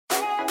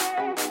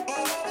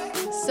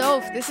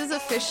Soph. This is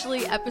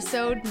officially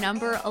episode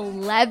number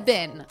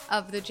 11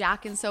 of the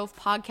Jack and Soph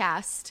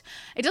podcast.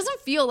 It doesn't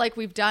feel like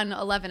we've done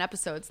 11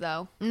 episodes,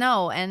 though.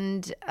 No,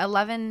 and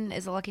 11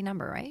 is a lucky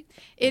number, right?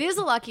 It is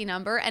a lucky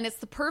number, and it's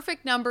the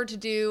perfect number to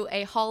do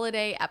a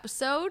holiday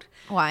episode.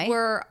 Why?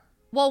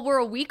 We're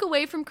a week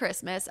away from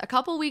Christmas, a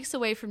couple weeks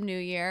away from New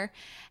Year.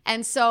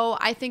 And so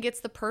I think it's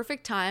the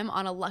perfect time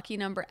on a lucky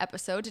number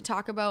episode to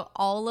talk about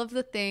all of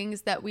the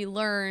things that we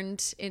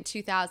learned in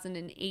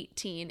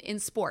 2018 in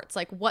sports,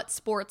 like what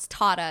sports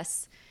taught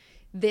us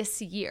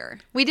this year.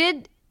 We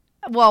did,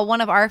 one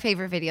of our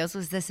favorite videos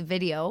was this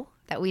video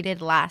that we did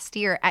last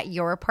year at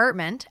your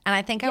apartment. And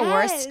I think I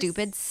wore a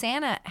stupid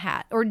Santa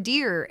hat or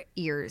deer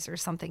ears or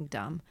something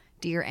dumb.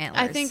 Deer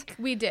antlers. I think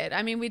we did.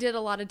 I mean, we did a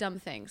lot of dumb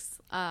things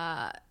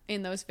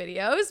in those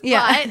videos.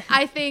 Yeah. But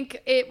I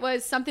think it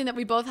was something that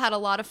we both had a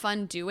lot of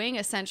fun doing,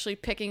 essentially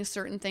picking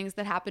certain things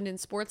that happened in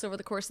sports over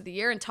the course of the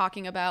year and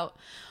talking about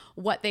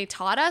what they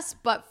taught us.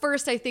 But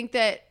first, I think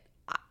that,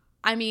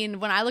 I mean,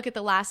 when I look at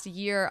the last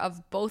year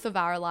of both of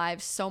our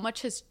lives, so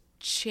much has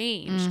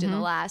changed in the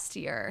last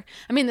year.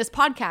 I mean, this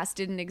podcast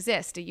didn't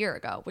exist a year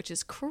ago, which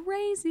is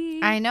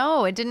crazy. I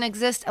know. It didn't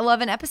exist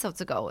 11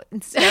 episodes ago.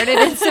 It started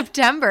in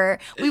September.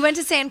 We went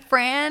to San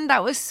Fran.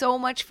 That was so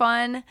much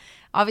fun.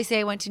 Obviously,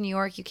 I went to New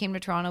York. You came to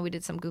Toronto. We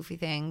did some goofy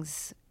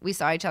things. We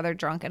saw each other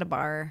drunk at a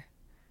bar.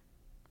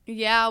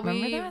 Yeah,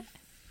 Remember that?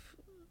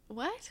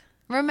 What?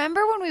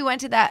 Remember when we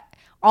went to that,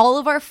 all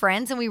of our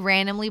friends, and we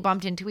randomly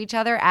bumped into each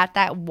other at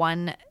that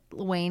one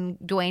Dwayne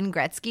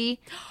Gretzky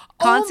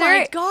concert? Oh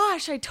my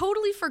gosh, I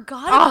totally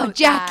forgot about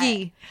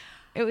Jackie.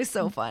 It was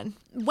so fun.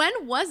 When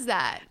was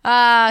that?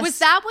 Was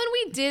that when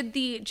we did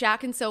the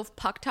Jack and Soph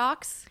Puck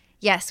Talks?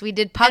 Yes, we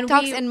did Puck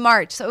Talks in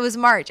March. So it was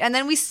March. And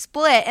then we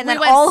split, and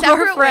then went all of our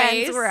separate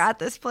friends ways. were at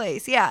this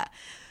place. Yeah.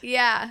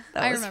 Yeah,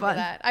 That I was remember fun.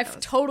 that. I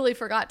totally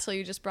forgot till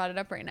you just brought it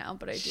up right now,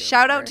 but I do.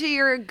 Shout remember. out to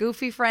your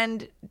goofy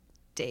friend,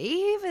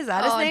 Dave. Is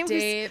that his name?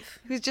 Dave.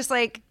 Who's just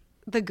like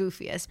the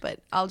goofiest, but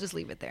I'll just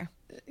leave it there.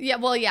 Yeah,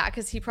 well, yeah,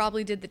 because he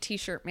probably did the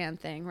T-shirt man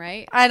thing,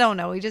 right? I don't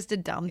know. He just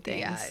did dumb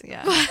things.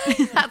 Yeah.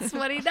 That's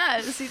what he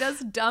does. He does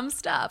dumb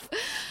stuff.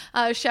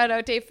 Shout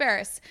out Dave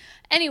Ferris.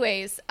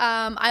 Anyways,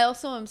 I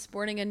also am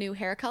sporting a new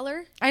hair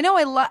color. I know.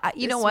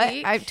 You know what?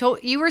 week. I told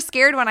you were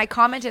scared when I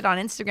commented on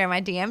Instagram.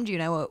 I DM'd you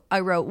and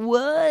I wrote,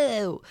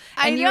 "Whoa!"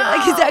 And you were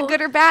like, "Is that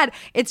good or bad?"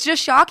 It's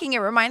just shocking. It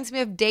reminds me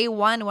of day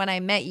one when I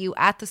met you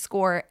at the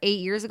Score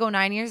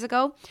 9 years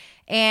ago,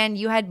 and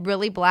you had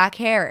really black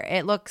hair.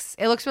 It looks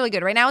really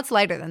good. Right now, it's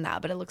lighter than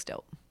that, but it looks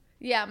dope.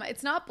 Yeah,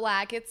 it's not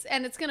black. It's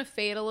gonna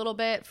fade a little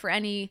bit for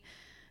any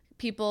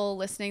people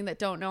listening that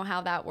don't know how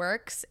that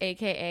works,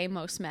 aka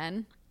most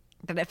men.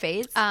 That it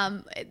fades.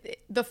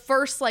 The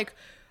first,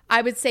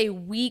 I would say,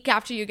 week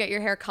after you get your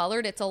hair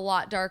colored, it's a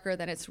lot darker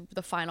than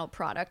the final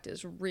product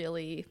is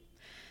really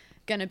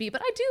gonna be.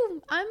 But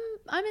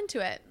I'm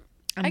into it.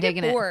 I'm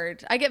digging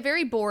it. I get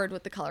very bored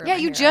with the color. Yeah, of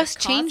my you hair, just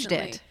changed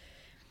it.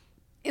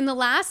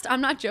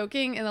 I'm not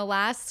joking. In the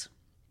last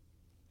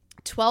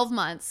 12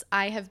 months,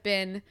 I have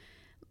been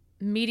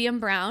medium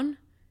brown,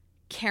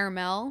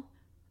 caramel,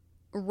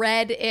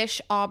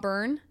 red-ish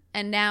auburn,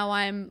 and now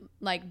I'm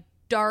like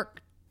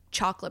dark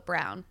chocolate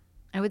brown.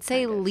 I would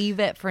say leave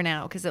it for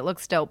now because it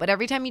looks dope. But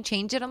every time you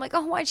change it, I'm like,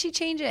 oh, why'd she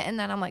change it? And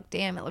then I'm like,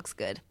 damn, it looks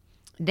good.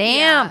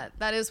 Damn. Yeah,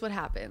 that is what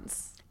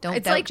happens. Don't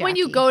It's doubt like when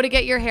you Jackie. go to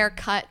get your hair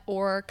cut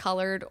or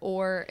colored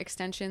or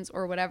extensions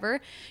or whatever,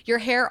 your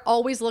hair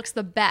always looks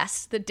the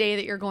best the day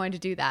that you're going to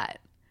do that.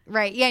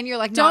 Right. Yeah. And you're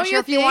like, Don't not sure you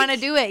if you want to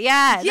think? do it.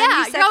 Yeah. Then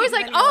Yeah, you you're always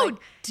second, like, and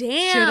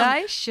then you're oh,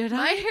 damn. should I?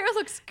 My hair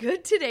looks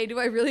good today. Do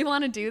I really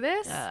want to do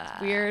this?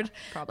 It's weird.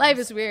 problems. Life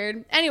is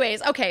weird.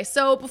 Anyways, okay.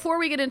 So before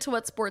we get into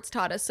what sports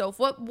taught us, Soph,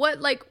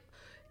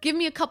 give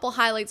me a couple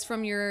highlights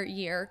from your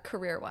year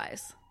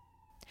career-wise.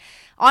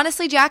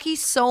 Honestly, Jackie,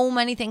 so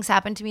many things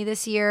happened to me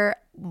this year.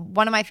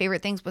 One of my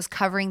favorite things was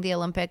covering the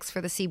Olympics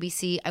for the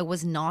CBC. I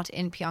was not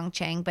in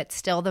Pyeongchang, but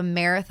still the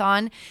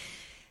marathon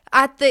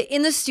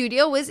in the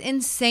studio was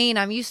insane.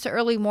 I'm used to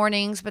early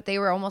mornings, but they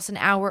were almost an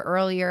hour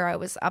earlier. I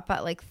was up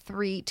at like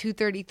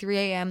 2:33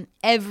 a.m.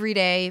 every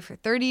day for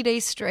 30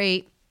 days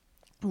straight,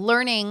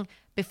 learning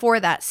before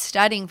that,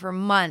 studying for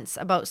months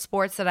about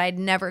sports that I'd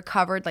never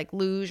covered, like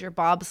luge or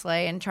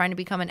bobsleigh, and trying to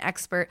become an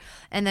expert,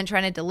 and then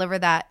trying to deliver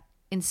that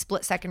in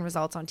split-second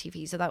results on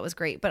TV. So that was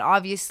great. But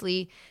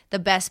obviously, the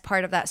best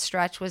part of that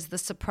stretch was the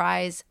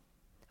surprise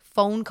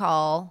phone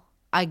call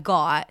I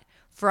got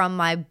from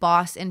my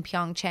boss in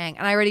Pyeongchang.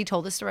 And I already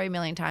told this story a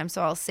million times,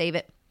 so I'll save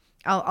it.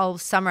 I'll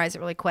summarize it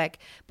really quick.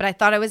 But I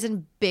thought I was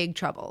in big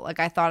trouble. Like,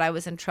 I thought I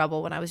was in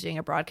trouble when I was doing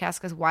a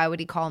broadcast, because why would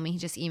he call me? He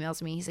just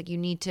emails me. He's like, you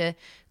need to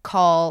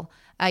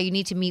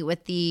meet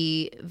with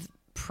the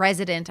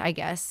president, I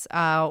guess,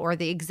 or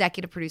the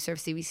executive producer of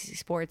CBC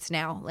Sports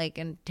now, like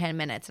in 10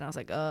 minutes. And I was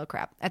like, oh,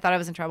 crap. I thought I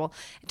was in trouble.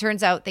 It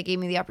turns out they gave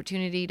me the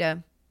opportunity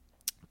to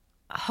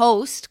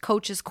host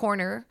Coach's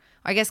Corner,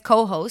 I guess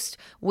co-host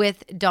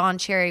with Don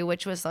Cherry,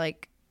 which was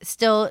like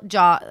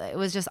it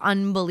was just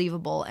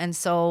unbelievable. And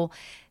so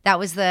that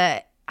was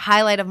the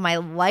highlight of my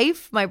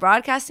life, my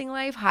broadcasting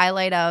life,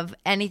 highlight of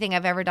anything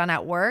I've ever done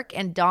at work.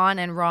 And Dawn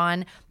and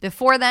Ron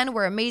before then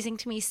were amazing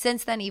to me.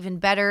 Since then, even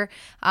better.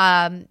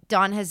 Dawn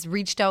has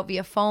reached out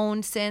via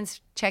phone since,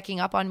 checking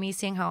up on me,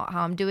 seeing how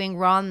I'm doing.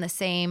 Ron, the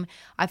same.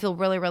 I feel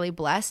really, really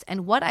blessed.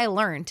 And what I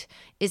learned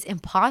is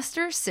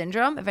imposter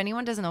syndrome. If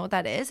anyone doesn't know what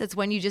that is, it's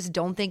when you just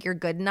don't think you're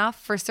good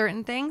enough for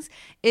certain things,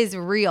 is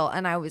real.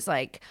 And I was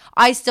like,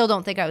 I still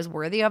don't think I was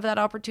worthy of that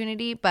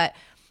opportunity, but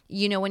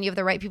you know, when you have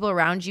the right people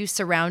around you,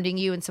 surrounding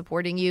you and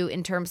supporting you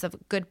in terms of a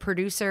good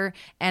producer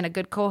and a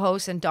good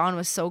co-host, and Dawn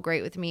was so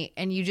great with me,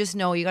 and you just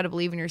know you got to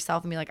believe in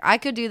yourself and be like, I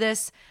could do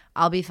this.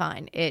 I'll be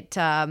fine. It,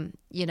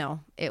 you know,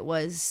 it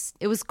was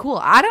cool.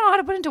 I don't know how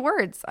to put into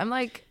words. I'm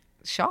like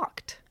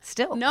shocked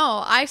still.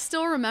 No, I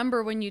still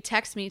remember when you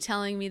text me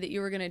telling me that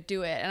you were going to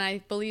do it. And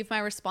I believe my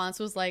response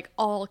was like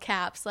all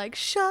caps, like,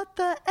 shut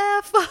the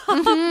F up.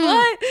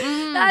 What?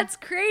 That's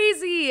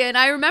crazy. And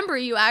I remember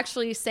you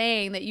actually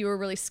saying that you were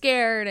really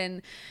scared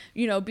and,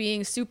 you know,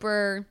 being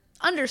super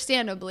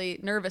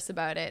understandably nervous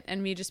about it.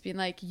 And me just being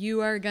like,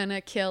 you are going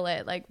to kill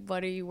it. Like,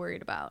 what are you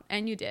worried about?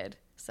 And you did.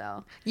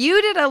 So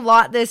you did a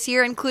lot this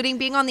year, including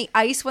being on the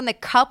ice when the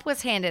cup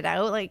was handed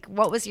out. Like,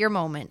 what was your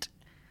moment?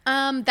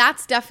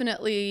 That's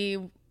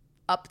definitely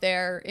up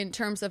there in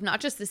terms of not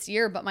just this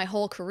year, but my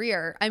whole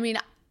career. I mean,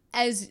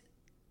 as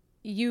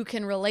you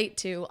can relate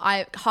to,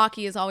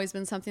 hockey has always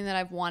been something that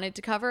I've wanted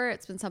to cover.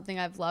 It's been something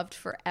I've loved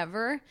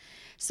forever.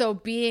 So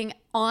being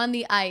on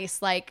the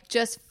ice, like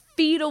just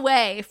feet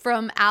away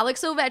from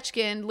Alex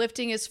Ovechkin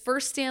lifting his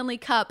first Stanley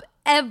Cup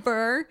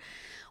ever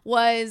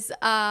was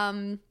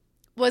an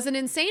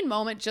insane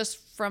moment just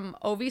from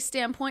Ovi's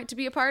standpoint to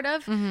be a part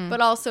of, but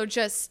also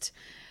just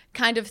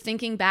kind of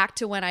thinking back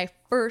to when I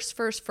first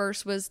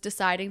was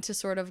deciding to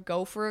sort of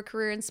go for a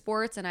career in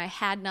sports, and I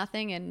had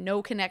nothing and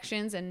no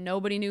connections and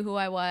nobody knew who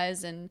I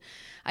was and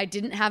I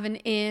didn't have an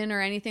in or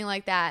anything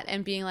like that,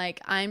 and being like,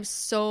 I'm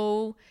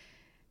so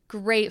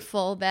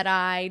grateful that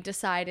I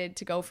decided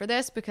to go for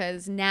this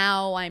because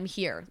now I'm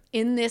here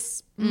in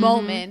this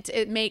moment.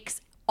 It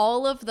makes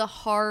all of the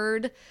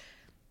hard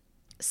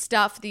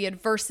stuff, the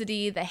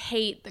adversity, the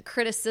hate, the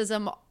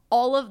criticism,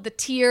 all of the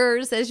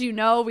tears, as you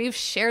know, we've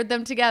shared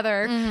them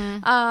together.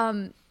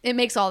 It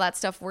makes all that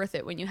stuff worth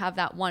it when you have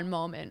that one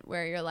moment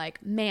where you're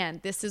like, man,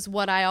 this is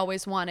what I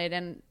always wanted,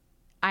 and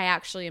I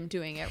actually am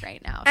doing it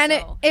right now. And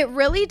it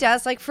really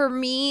does. Like for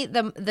me,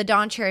 the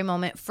Dawn Cherry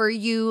moment, for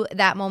you,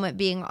 that moment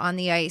being on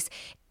the ice,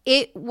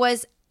 it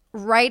was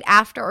right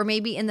after or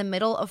maybe in the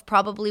middle of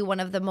probably one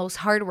of the most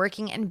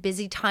hardworking and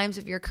busy times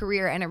of your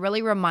career. And it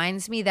really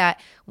reminds me that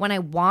when I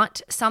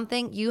want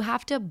something, you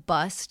have to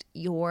bust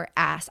your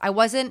ass. I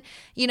wasn't,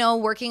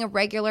 working a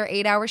regular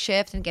 8-hour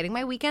shift and getting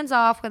my weekends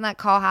off when that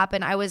call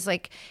happened. I was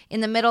like in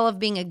the middle of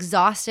being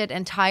exhausted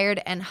and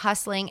tired and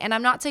hustling. And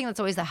I'm not saying that's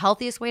always the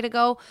healthiest way to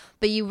go,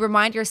 but you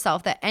remind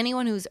yourself that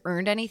anyone who's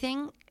earned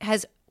anything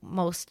has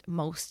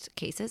most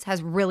cases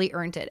has really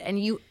earned it. And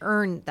you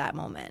earned that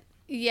moment.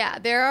 Yeah,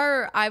 there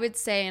are, I would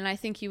say, and I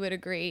think you would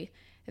agree,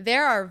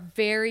 there are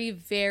very,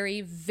 very,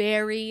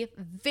 very,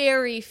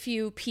 very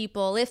few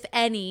people, if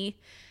any,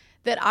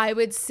 that I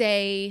would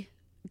say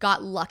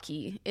got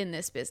lucky in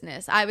this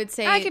business. I would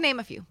say I can name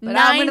a few, but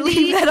I'm going to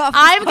leave that off.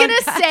 I'm going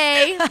to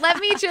say,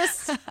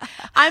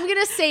 I'm going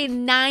to say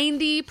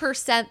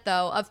 90%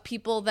 though of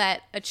people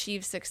that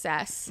achieve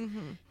success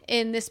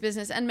in this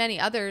business and many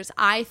others,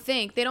 I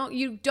think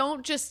you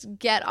don't just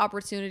get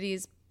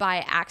opportunities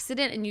by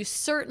accident, and you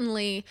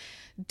certainly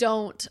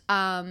don't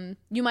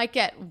you might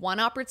get one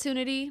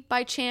opportunity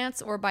by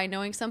chance or by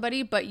knowing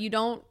somebody, but you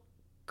don't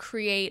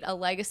create a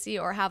legacy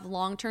or have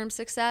long-term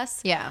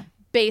success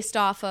based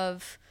off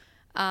of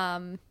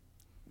a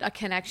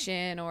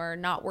connection or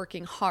not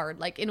working hard.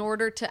 Like in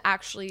order to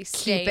actually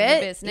stay in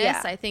the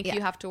business, I think you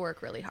have to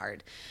work really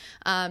hard,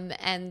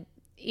 and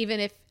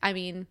even if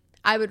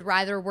I would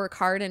rather work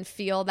hard and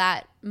feel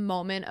that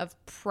moment of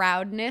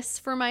proudness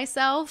for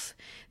myself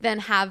than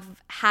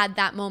have had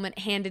that moment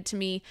handed to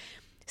me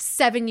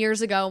 7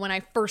 years ago when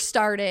I first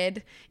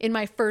started in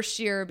my first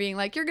year being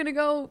like, you're going to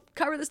go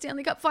cover the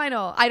Stanley Cup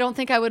final. I don't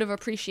think I would have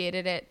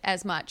appreciated it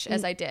as much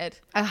as I did.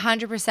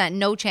 100%.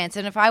 No chance.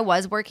 And if I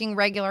was working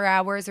regular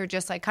hours or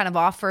just like kind of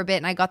off for a bit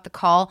and I got the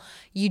call,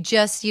 you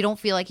don't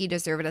feel like you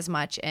deserve it as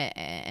much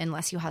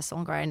unless you hustle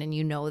and grind and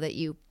you know that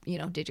you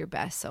did your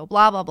best. So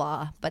blah, blah,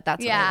 blah. But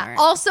that's what I learned.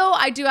 Also,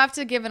 I do have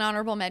to give an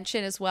honorable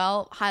mention as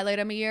well. Highlight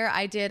of my year,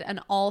 I did an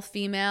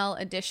all-female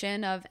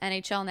edition of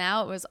NHL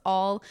Now. It was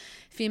all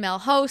female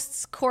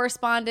hosts,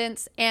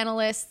 correspondents,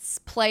 analysts,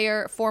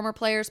 former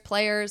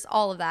players,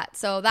 all of that.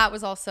 So that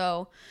was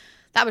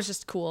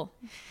just cool.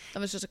 That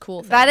was just a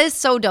cool thing. That is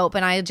so dope.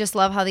 And I just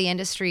love how the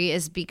industry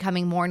is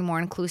becoming more and more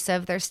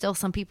inclusive. There's still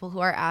some people who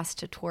are asked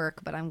to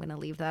twerk, but I'm going to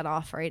leave that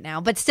off right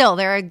now. But still,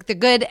 there are the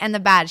good and the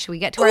bad. Should we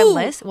get to our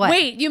list? What?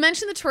 Wait, you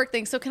mentioned the twerk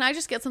thing. So can I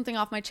just get something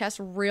off my chest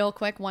real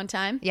quick one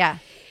time? Yeah.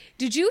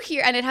 Did you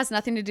hear, and it has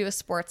nothing to do with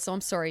sports, so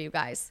I'm sorry, you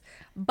guys,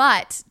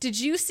 but did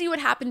you see what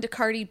happened to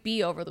Cardi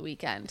B over the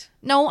weekend?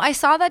 No, I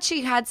saw that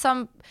she had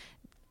some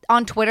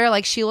on Twitter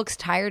like she looks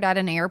tired at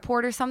an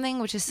airport or something,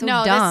 which is so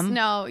No, dumb.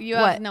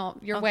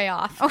 you're way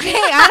off. Okay,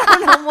 I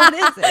don't know what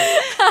is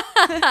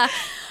it.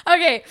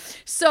 Okay,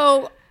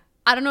 so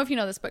I don't know if you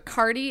know this, but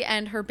Cardi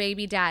and her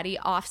baby daddy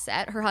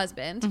Offset, her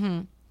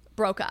husband,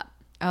 broke up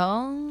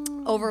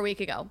over a week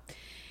ago.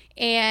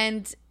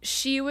 And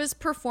she was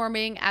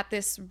performing at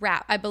this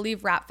rap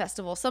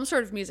festival, some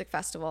sort of music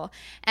festival.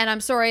 And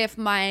I'm sorry if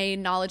my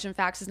knowledge and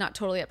facts is not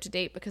totally up to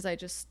date because I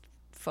just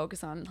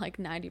focus on like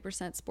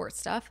 90% sports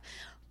stuff.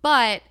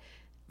 But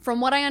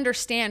from what I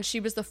understand, she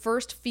was the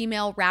first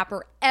female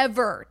rapper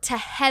ever to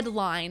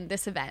headline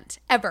this event.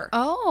 Ever.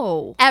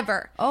 Oh.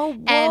 Ever. Oh,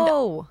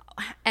 whoa.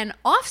 And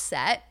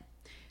Offset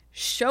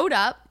showed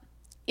up,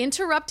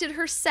 interrupted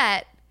her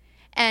set,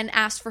 and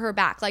asked for her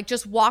back. Like,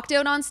 just walked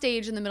out on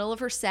stage in the middle of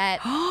her set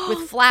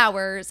with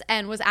flowers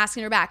and was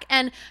asking her back.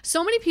 And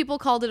so many people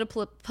called it a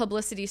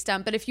publicity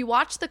stunt. But if you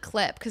watch the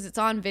clip, because it's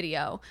on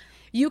video,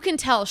 you can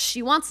tell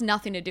she wants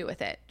nothing to do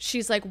with it.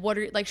 She's like,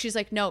 she's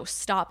like, no,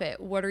 stop it.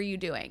 What are you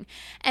doing?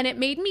 And it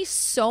made me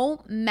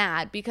so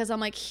mad because I'm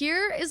like,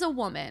 here is a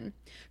woman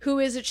who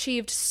has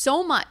achieved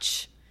so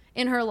much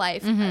in her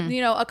life,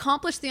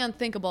 accomplished the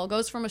unthinkable,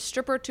 goes from a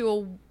stripper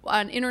to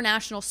an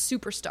international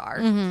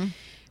superstar.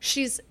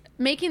 She's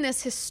making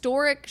this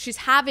she's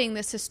having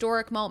this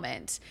historic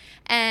moment,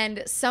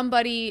 and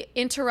somebody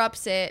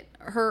interrupts it,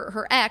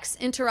 her ex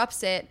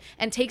interrupts it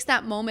and takes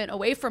that moment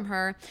away from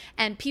her,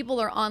 and people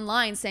are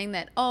online saying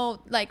that,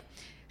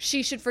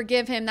 she should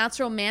forgive him, that's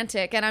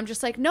romantic. And I'm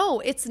just like,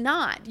 no, it's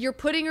not. You're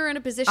putting her in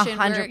a position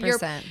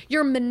 100%. where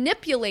you're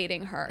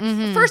manipulating her.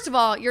 First of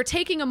all, you're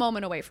taking a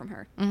moment away from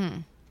her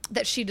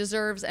that she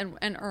deserves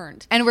and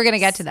earned. And we're going to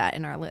get to that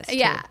in our list.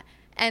 Yeah. Too.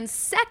 And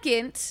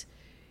second,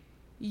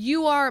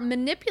 you are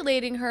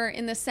manipulating her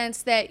in the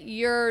sense that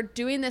you're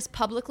doing this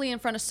publicly in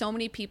front of so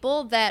many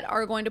people that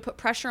are going to put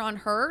pressure on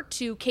her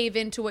to cave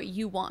into what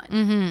you want.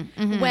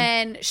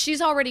 When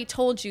she's already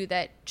told you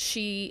that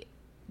she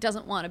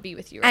doesn't want to be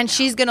with you right and now.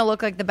 She's going to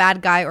look like the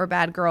bad guy or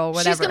bad girl or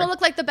whatever. She's going to look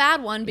like the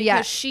bad one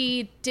because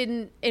she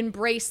didn't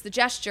embrace the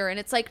gesture. And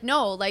it's like,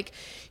 no, like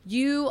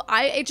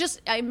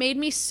it made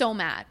me so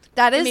mad.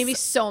 It made me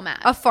so mad.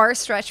 A far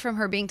stretch from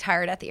her being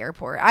tired at the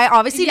airport. I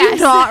obviously do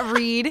not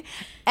read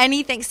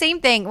anything.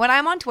 Same thing. When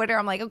I'm on Twitter,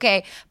 I'm like,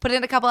 okay, put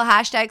in a couple of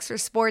hashtags for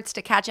sports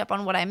to catch up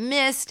on what I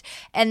missed.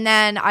 And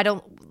then I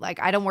don't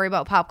worry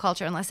about pop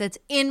culture unless it's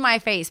in my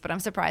face, but I'm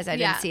surprised I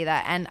didn't see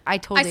that. And I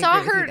totally agree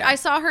with you there. I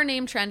saw her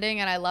name trending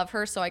and I love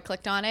her, so I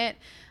clicked on it.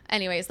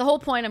 Anyways, the whole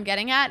point I'm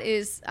getting at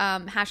is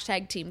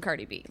hashtag Team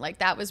Cardi B. Like,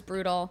 that was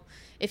brutal.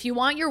 If you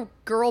want your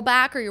girl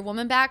back or your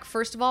woman back,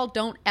 first of all,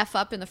 don't F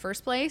up in the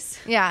first place.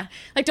 Yeah.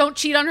 Like, don't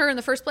cheat on her in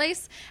the first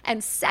place.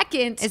 And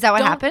second... Is that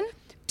what happened?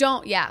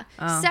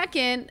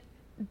 Second,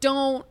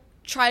 don't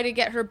try to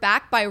get her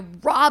back by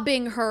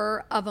robbing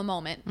her of a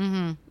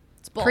moment.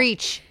 It's bull.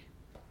 Preach.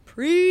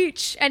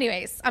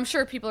 Anyways, I'm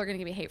sure people are going to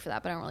give me hate for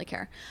that, but I don't really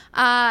care.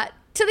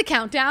 To the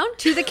countdown.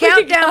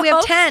 We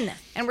have 10.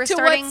 And we're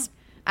starting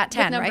at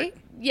 10, right?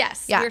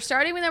 Yes. Yeah. We're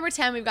starting with number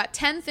 10. We've got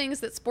 10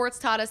 things that sports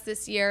taught us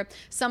this year.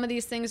 Some of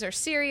these things are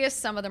serious.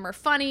 Some of them are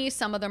funny.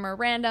 Some of them are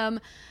random.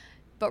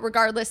 But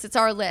regardless, it's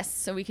our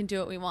list, so we can do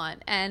what we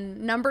want.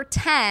 And number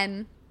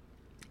 10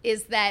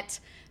 is that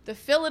the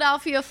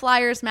Philadelphia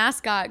Flyers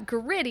mascot,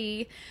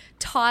 Gritty,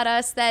 taught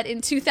us that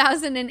in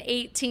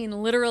 2018,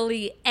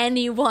 literally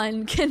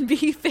anyone can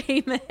be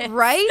famous.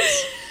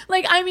 Right?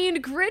 Like, I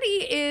mean, Gritty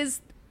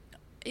is,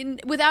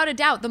 without a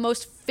doubt, the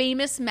most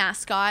famous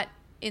mascot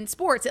in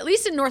sports, at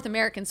least in North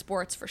American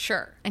sports for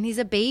sure. And he's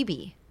a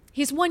baby.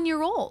 He's 1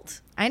 year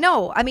old. I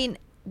know. I mean,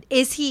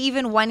 is he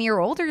even 1 year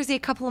old or is he a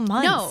couple of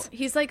months? No,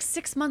 he's like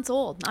 6 months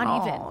old.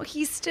 Not even.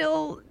 He's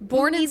still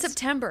born in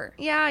September.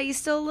 Yeah, he's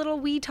still a little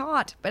wee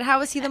tot. But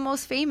how is he the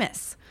most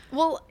famous?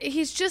 Well,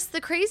 he's just, the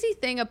crazy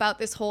thing about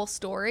this whole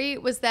story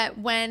was that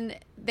when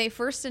they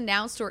first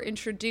announced or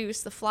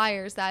introduced the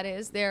Flyers, that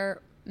is,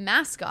 their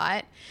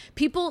mascot,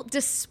 people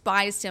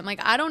despised him.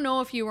 Like, I don't know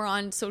if you were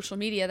on social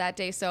media that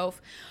day,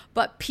 Soph,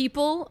 but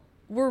people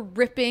were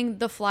ripping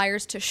the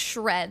Flyers to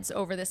shreds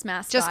over this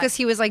mascot. Just because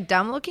he was like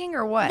dumb looking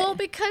or what? Well,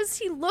 because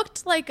he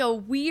looked like a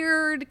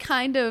weird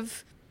kind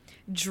of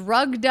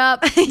drugged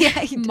up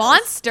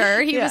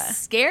monster. He was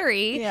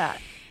scary. Yeah.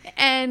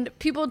 And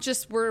people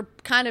just were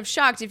kind of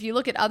shocked. If you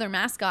look at other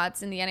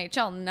mascots in the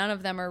NHL, none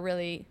of them are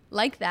really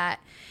like that.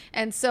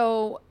 And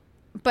so,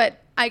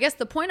 but I guess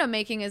the point I'm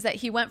making is that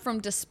he went from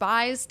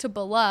despised to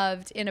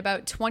beloved in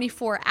about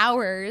 24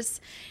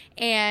 hours.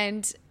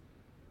 And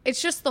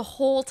it's just the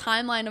whole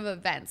timeline of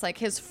events. Like,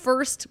 his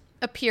first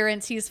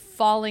appearance, he's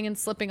falling and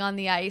slipping on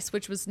the ice,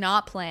 which was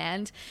not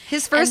planned.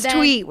 His first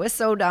tweet was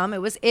so dumb.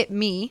 It was "it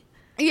me."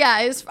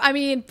 Yeah,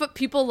 but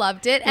people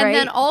loved it. And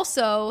then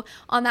also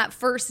on that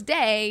first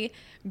day,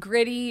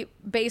 Gritty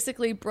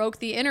basically broke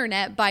the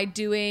internet by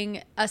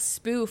doing a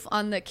spoof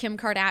on the Kim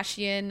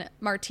Kardashian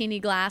martini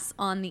glass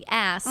on the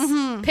ass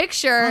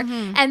picture.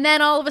 And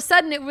then all of a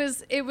sudden it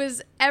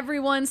was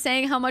everyone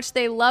saying how much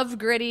they love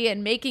Gritty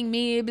and making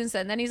memes.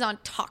 And then he's on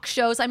talk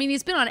shows. I mean,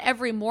 he's been on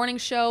every morning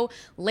show,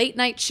 late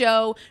night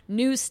show,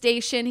 news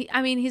station.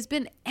 He's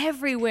been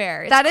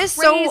everywhere. It's that is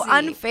crazy. so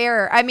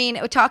unfair. I mean,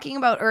 talking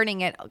about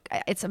earning it,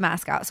 it's a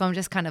mascot, so I'm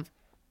just kind of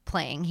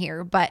playing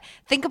here, but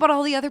think about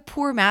all the other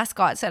poor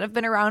mascots that have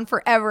been around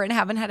forever and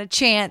haven't had a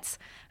chance.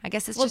 I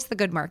guess it's just the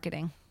good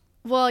marketing.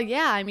 Well,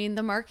 yeah, I mean,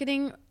 the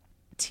marketing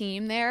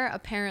team there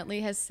apparently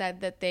has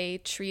said that they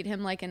treat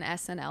him like an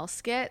SNL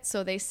skit.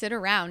 So they sit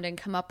around and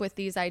come up with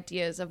these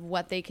ideas of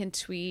what they can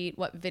tweet,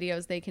 what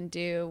videos they can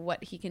do,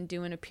 what he can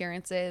do in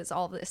appearances,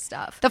 all this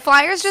stuff. The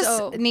Flyers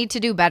just need to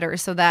do better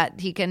so that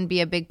he can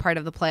be a big part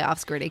of the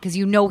playoffs, Gritty, because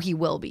you know he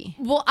will be.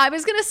 Well, I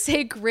was going to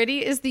say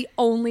Gritty is the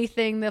only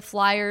thing the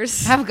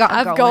Flyers have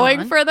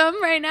going for them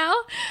right now.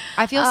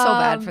 I feel so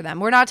bad for them.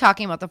 We're not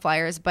talking about the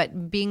Flyers,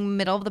 but being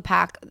middle of the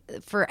pack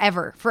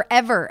forever,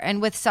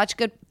 and with such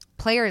good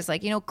players,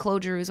 like,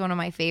 Claude Giroux is one of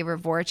my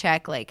favorite,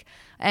 Voracek,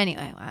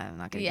 anyway, I'm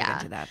not going to get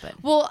into that, but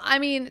well, I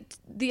mean,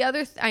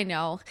 I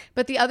know,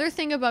 but the other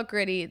thing about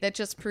Gritty that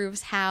just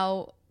proves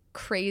how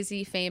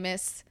crazy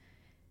famous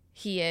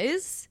he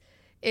is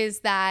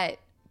that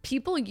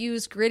people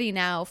use Gritty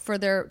now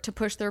to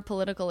push their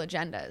political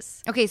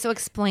agendas. Okay, so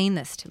explain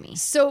this to me.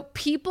 So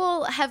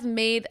people have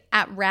made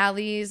at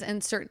rallies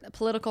and certain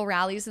political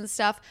rallies and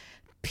stuff,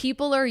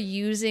 people are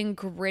using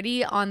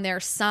Gritty on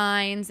their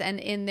signs and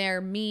in their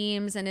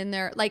memes and in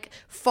their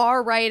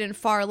far right and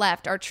far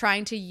left are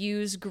trying to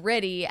use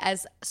Gritty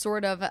as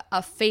sort of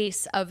a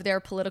face of their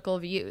political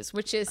views,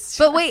 which is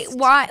But wait,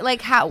 why?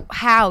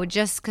 How?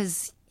 Just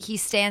because he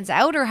stands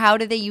out, or how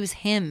do they use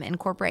him,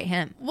 incorporate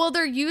him? Well,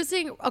 they're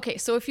using,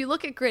 so if you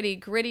look at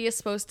Gritty is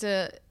supposed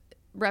to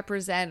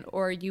represent,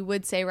 or you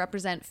would say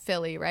represent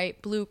Philly,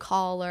 right? Blue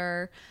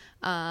collar,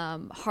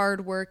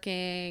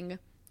 hardworking,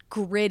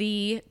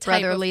 gritty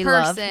type brotherly of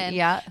person. Love.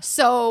 Yeah.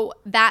 So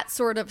that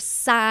sort of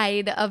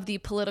side of the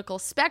political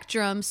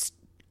spectrum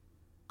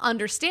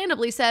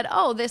understandably said,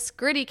 oh, this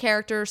Gritty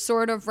character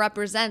sort of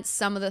represents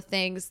some of the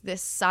things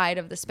this side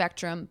of the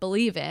spectrum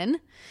believe in.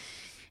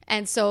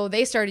 And so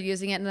they started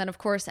using it. And then, of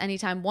course,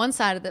 anytime one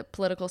side of the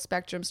political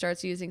spectrum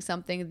starts using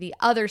something, the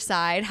other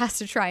side has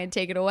to try and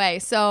take it away.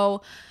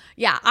 So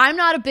yeah, I'm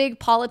not a big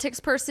politics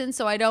person,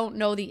 so I don't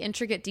know the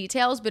intricate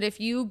details. But if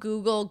you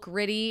Google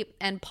Gritty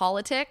and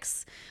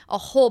politics, a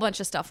whole bunch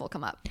of stuff will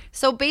come up.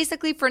 So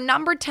basically, for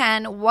number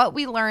 10, what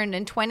we learned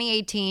in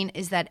 2018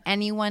 is that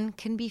anyone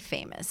can be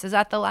famous. Is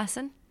that the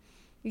lesson?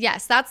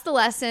 Yes, that's the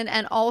lesson.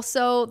 And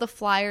also the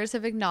Flyers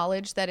have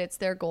acknowledged that it's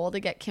their goal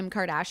to get Kim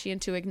Kardashian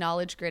to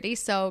acknowledge Gritty.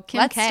 So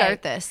let's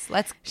start this.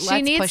 Let's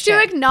needs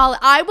to acknowledge.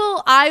 I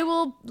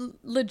will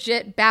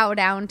legit bow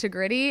down to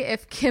Gritty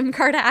if Kim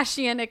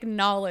Kardashian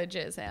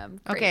acknowledges him.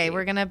 Crazy. Okay,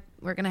 we're gonna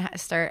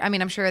start. I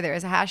mean, I'm sure there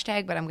is a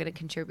hashtag, but I'm gonna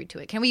contribute to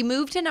it. Can we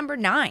move to number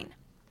 9?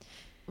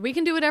 We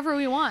can do whatever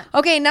we want.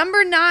 Okay,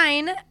 number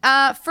 9,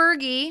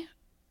 Fergie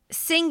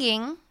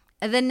singing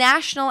the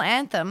national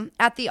anthem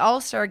at the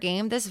All-Star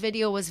game. This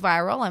video was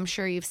viral. I'm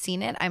sure you've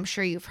seen it. I'm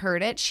sure you've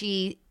heard it.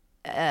 She,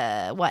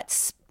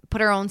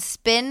 put her own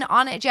spin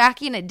on it,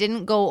 Jackie, and it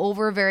didn't go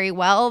over very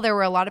well. There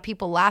were a lot of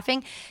people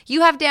laughing.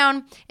 You have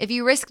down, if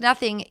you risk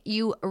nothing,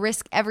 you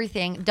risk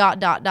everything, ...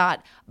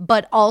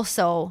 But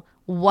also,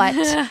 what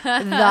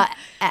the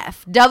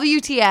F?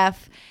 WTF?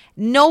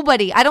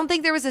 Nobody. I don't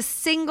think there was a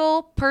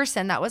single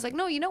person that was like,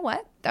 no, you know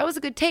what? That was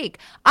a good take.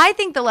 I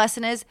think the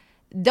lesson is,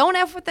 don't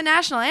F with the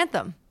national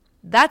anthem.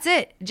 That's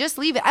it. Just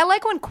leave it. I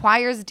like when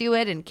choirs do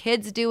it and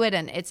kids do it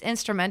and it's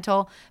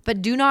instrumental, but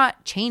do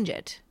not change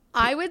it.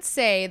 I would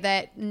say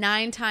that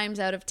 9 times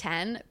out of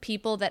 10,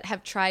 people that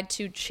have tried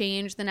to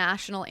change the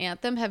national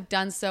anthem have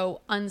done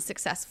so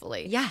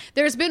unsuccessfully. Yeah.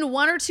 There's been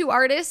 1 or 2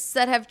 artists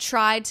that have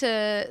tried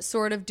to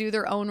sort of do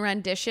their own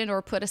rendition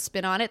or put a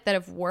spin on it that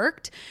have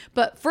worked.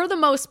 But for the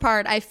most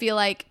part, I feel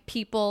like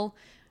people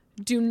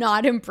do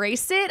not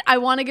embrace it. I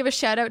want to give a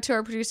shout out to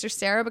our producer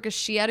Sarah because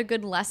she had a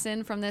good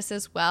lesson from this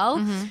as well.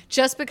 Mm-hmm.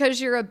 Just because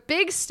you're a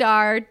big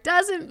star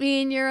doesn't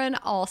mean you're an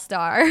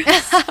all-star.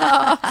 So,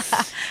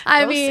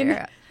 I mean,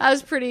 Sarah. That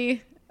was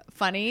pretty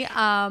funny.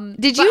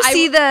 Did you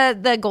see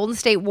the Golden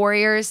State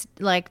Warriors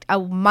like a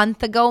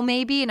month ago,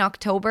 maybe in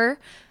October?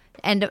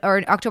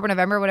 Or October,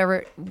 November,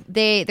 whatever.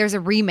 There's a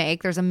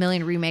remake. There's a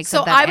million remakes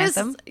of that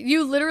anthem.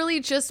 You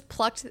literally just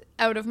plucked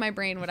out of my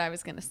brain what I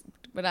was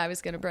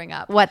gonna bring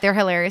up. What, their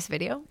hilarious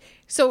video?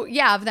 So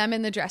yeah, of them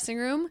in the dressing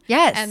room.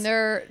 Yes. And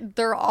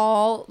they're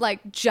all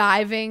like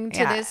jiving to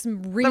this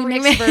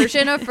remix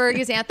version of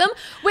Fergie's anthem,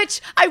 which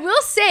I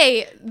will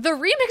say the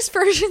remix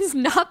version's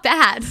not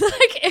bad.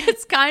 Like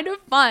it's kind of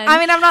fun. I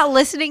mean, I'm not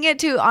listening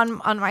it on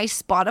my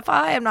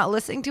Spotify. I'm not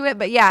listening to it,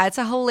 but yeah, it's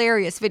a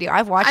hilarious video.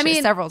 I've watched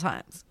it several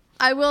times.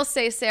 I will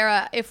say,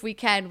 Sarah, if we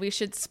can, we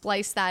should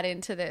splice that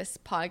into this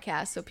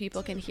podcast so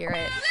people can hear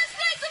it.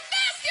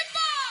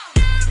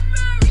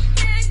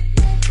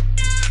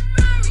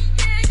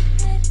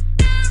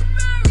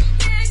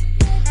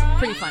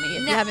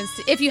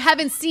 if you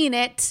haven't seen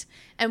it,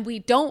 and we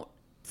don't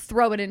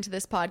throw it into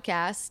this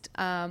podcast,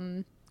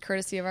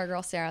 courtesy of our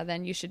girl Sarah,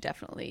 then you should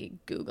definitely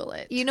Google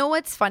it. You know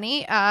what's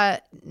funny?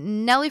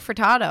 Nelly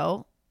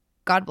Furtado,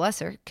 God bless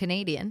her,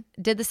 Canadian,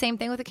 did the same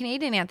thing with the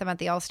Canadian anthem at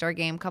the All-Star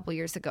game a couple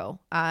years ago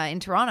in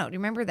Toronto. Do you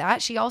remember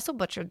that? She also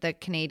butchered the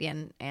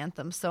Canadian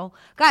anthem. So,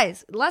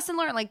 guys, lesson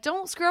learned. Like,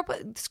 don't screw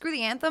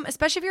the anthem,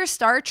 especially if you're a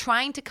star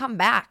trying to come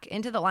back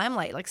into the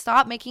limelight. Like,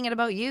 stop making it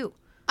about you.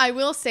 I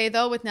will say,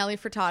 though, with Nelly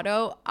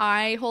Furtado,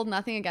 I hold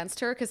nothing against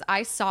her because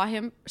I saw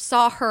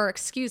her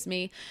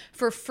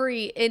for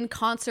free in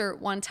concert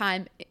one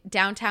time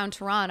downtown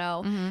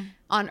Toronto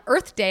on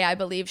Earth Day, I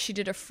believe. She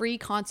did a free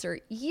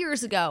concert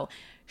years ago.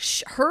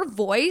 Her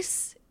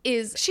voice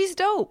she's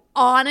dope.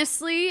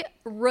 Honestly,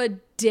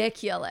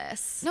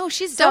 ridiculous. No,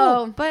 she's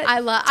dope. But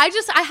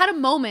I had a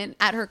moment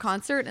at her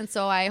concert, and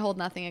so I hold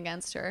nothing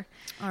against her.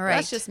 All right.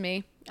 That's just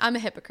me. I'm a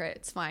hypocrite.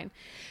 It's fine.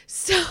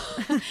 So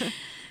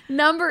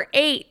number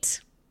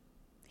 8.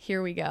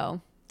 Here we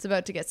go. It's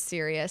about to get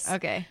serious.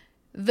 Okay.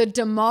 The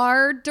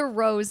DeMar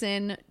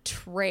DeRozan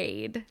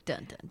trade.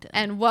 Dun, dun, dun.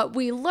 And what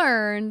we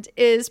learned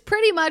is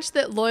pretty much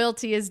that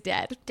loyalty is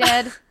dead.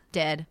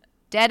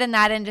 Dead in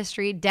that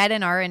industry, dead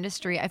in our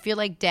industry. I feel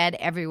like dead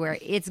everywhere.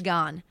 It's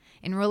gone.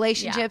 In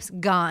relationships,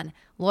 gone.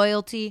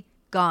 Loyalty,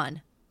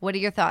 gone. What are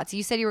your thoughts?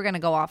 You said you were going to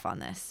go off on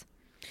this.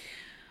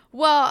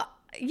 Well,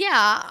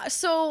 yeah.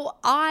 So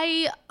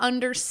I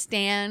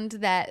understand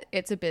that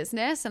it's a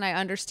business, and I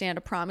understand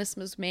a promise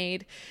was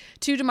made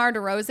to DeMar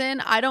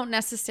DeRozan. I don't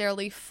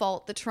necessarily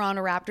fault the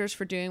Toronto Raptors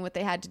for doing what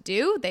they had to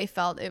do. They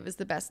felt it was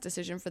the best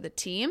decision for the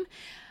team.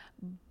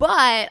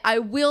 But I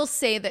will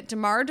say that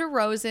DeMar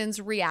DeRozan's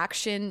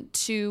reaction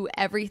to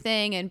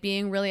everything and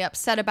being really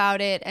upset about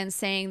it and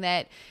saying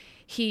that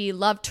he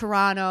loved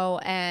Toronto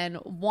and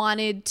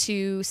wanted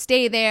to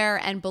stay there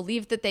and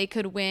believed that they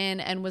could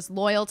win and was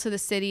loyal to the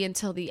city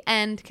until the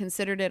end,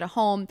 considered it a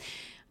home.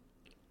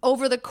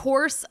 Over the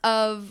course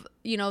of,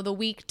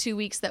 the 2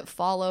 weeks that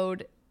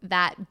followed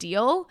that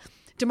deal,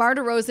 DeMar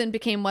DeRozan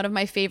became one of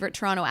my favorite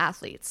Toronto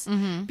athletes,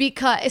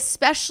 because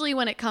especially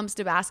when it comes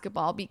to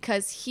basketball,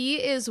 because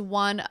he is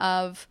one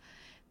of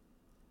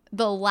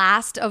the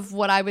last of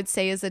what I would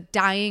say is a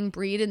dying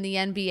breed in the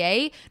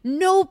NBA.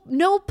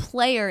 No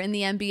player in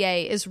the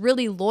NBA is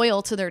really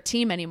loyal to their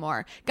team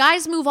anymore.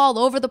 Guys move all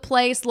over the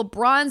place.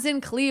 LeBron's in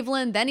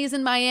Cleveland, then he's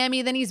in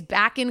Miami, then he's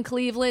back in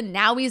Cleveland,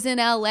 now he's in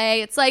LA.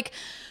 It's like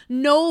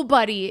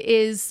nobody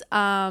is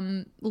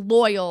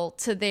loyal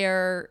to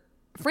their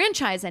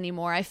franchise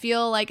anymore. I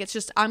feel like it's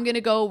just, I'm going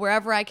to go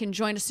wherever I can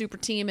join a super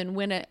team and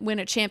win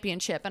a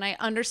championship. And I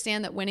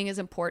understand that winning is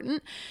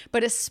important,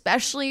 but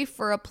especially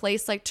for a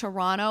place like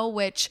Toronto,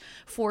 which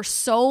for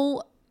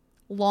so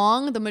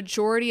long, the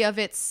majority of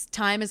its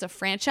time as a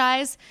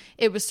franchise,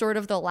 it was sort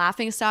of the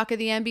laughingstock of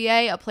the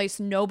NBA, a place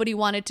nobody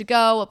wanted to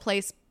go, a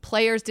place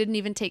players didn't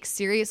even take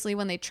seriously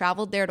when they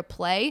traveled there to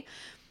play.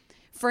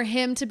 For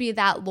him to be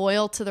that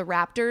loyal to the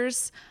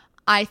Raptors,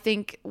 I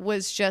think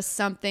was just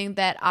something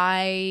that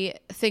I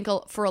think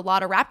for a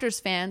lot of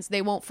Raptors fans,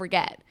 they won't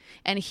forget.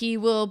 And he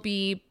will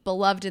be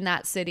beloved in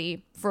that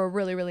city for a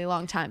really, really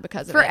long time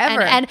because of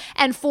forever. it. And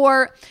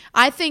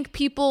I think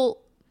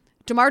people,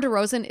 DeMar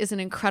DeRozan is an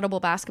incredible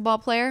basketball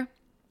player,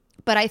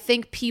 but I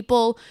think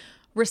people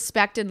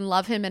respect and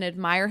love him and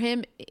admire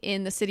him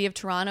in the city of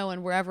Toronto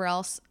and wherever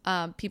else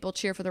people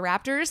cheer for the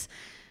Raptors,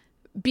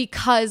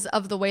 because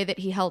of the way that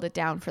he held it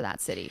down for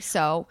that city.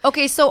 So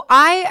okay, so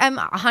I am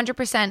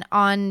 100%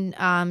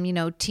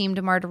 on Team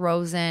DeMar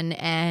DeRozan,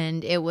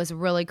 and it was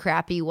really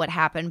crappy what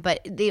happened. But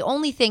the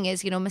only thing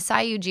is,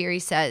 Masai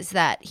Ujiri says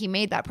that he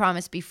made that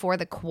promise before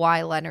the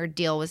Kawhi Leonard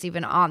deal was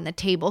even on the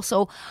table.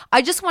 So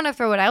I just want to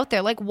throw it out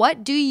there. Like,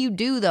 what do you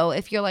do though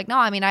if you're like, no,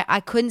 I mean, I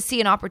couldn't see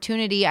an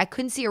opportunity, I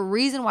couldn't see a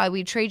reason why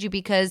we'd trade you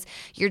because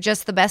you're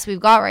just the best we've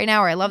got right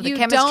now, or I love the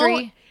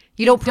chemistry.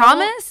 You don't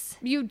promise?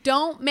 You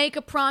don't make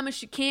a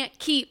promise you can't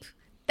keep.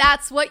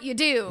 That's what you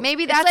do.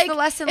 Maybe that's the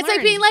lesson learned. It's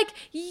like being like,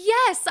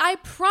 yes, I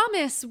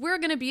promise we're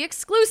going to be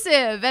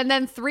exclusive. And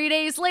then 3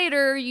 days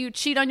later, you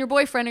cheat on your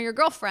boyfriend or your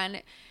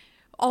girlfriend.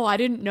 Oh, I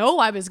didn't know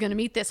I was going to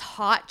meet this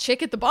hot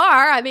chick at the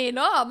bar. I mean,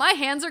 my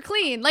hands are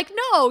clean. Like,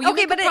 no, you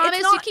make a promise,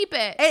 you keep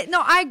it.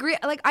 No, I agree.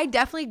 Like, I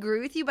definitely agree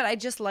with you, but I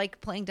just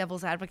like playing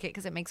devil's advocate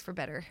because it makes for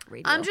better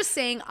radio. I'm just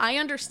saying, I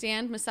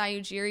understand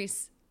Masai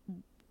Ujiri's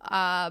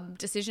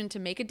decision to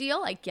make a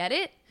deal. I get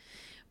it.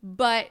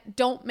 But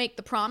don't make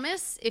the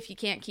promise if you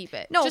can't keep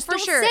it. No, just for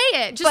don't sure.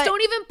 say it. Just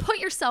don't even put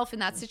yourself in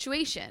that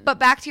situation. But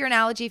back to your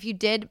analogy, if you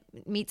did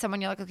meet someone,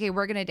 you're like, okay,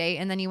 we're going to date.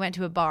 And then you went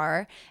to a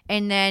bar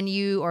and then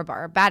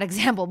bad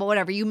example, but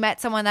whatever. You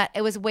met someone that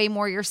it was way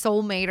more your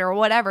soulmate or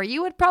whatever.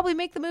 You would probably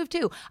make the move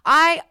too.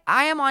 I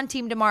am on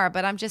Team DeMar,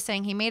 but I'm just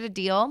saying he made a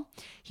deal.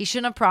 He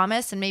shouldn't have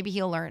promised, and maybe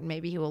he'll learn.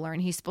 Maybe he will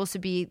learn. He's supposed to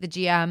be the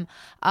GM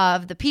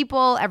of the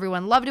people.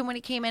 Everyone loved him when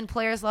he came in.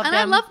 Players loved him.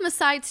 And I love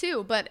Masai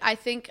too, but I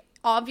think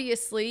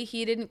obviously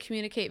he didn't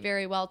communicate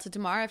very well to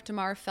DeMar if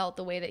DeMar felt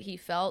the way that he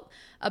felt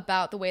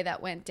about the way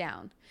that went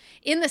down.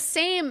 By the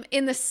same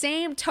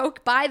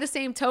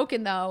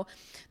token though,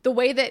 the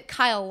way that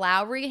Kyle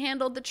Lowry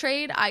handled the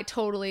trade, I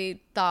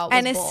totally thought was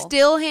and is bull.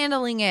 still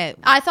handling it.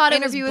 I thought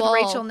interview it was with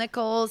bull. Rachel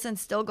Nichols and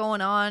still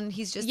going on.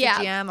 He's just a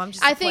GM. I'm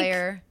just a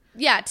player.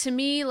 Yeah, to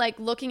me, like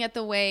looking at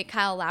the way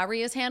Kyle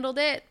Lowry has handled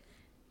it,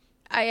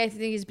 I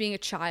think he's being a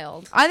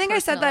child. I think I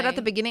said that at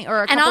the beginning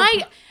or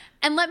I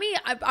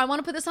want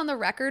to put this on the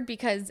record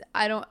because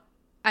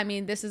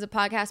this is a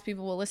podcast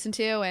people will listen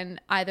to and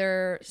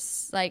either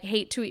like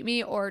hate tweet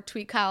me or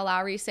tweet Kyle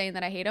Lowry saying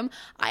that I hate him.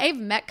 I've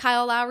met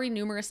Kyle Lowry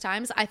numerous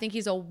times. I think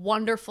he's a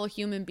wonderful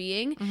human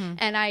being.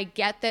 And I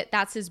get that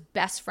that's his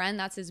best friend.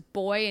 That's his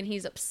boy and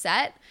he's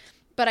upset.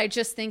 But I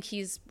just think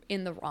he's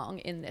in the wrong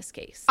in this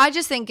case. I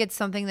just think it's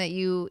something that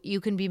you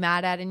can be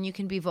mad at and you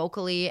can be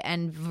vocally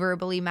and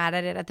verbally mad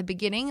at it at the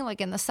beginning,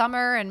 like in the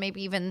summer and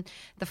maybe even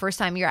the first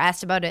time you're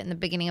asked about it in the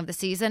beginning of the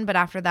season. But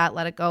after that,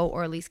 let it go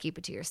or at least keep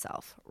it to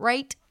yourself.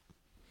 Right?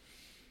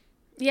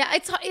 Yeah,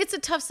 it's a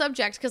tough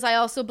subject because I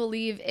also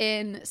believe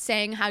in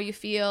saying how you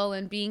feel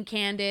and being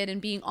candid and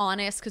being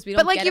honest because we don't.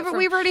 But like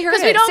we've already heard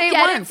it. We don't say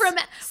get it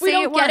once. We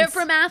don't get it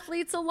from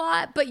athletes a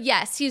lot. But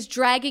yes, he's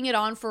dragging it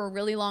on for a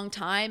really long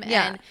time.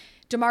 Yeah. And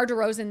DeMar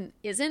DeRozan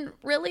isn't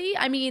really.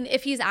 I mean,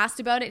 if he's asked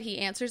about it, he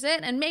answers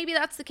it, and maybe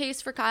that's the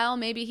case for Kyle.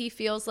 Maybe he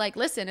feels like,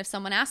 listen, if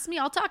someone asks me,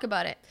 I'll talk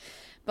about it.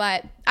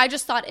 But I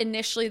just thought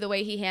initially the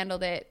way he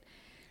handled it,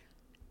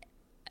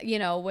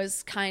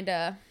 was kind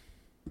of.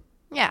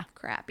 Yeah.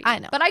 Crappy. I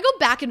know. But I go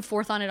back and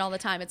forth on it all the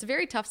time. It's a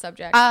very tough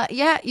subject.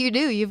 Yeah, you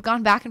do. You've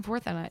gone back and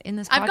forth on it in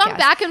this podcast. I've gone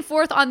back and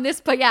forth on this,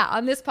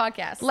 on this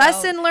podcast. So.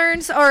 Lesson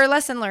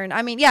learned.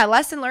 I mean, yeah,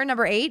 lesson learned.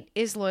 Number 8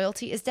 is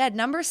loyalty is dead.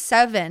 Number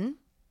 7,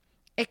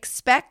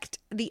 expect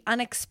the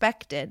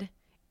unexpected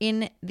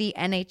in the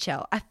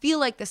NHL. I feel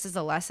like this is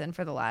a lesson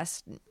for the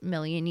last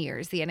million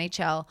years. The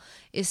NHL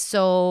is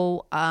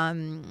so,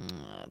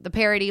 the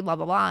parody, blah,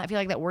 blah, blah. I feel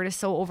like that word is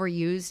so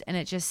overused and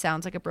it just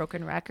sounds like a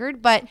broken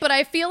record. But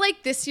I feel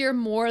like this year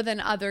more than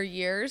other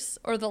years,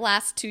 or the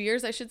last 2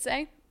 years, I should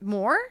say.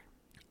 More?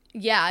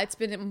 Yeah, it's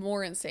been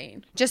more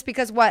insane. Just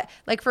because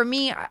for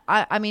me,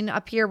 I mean,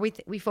 up here,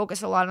 we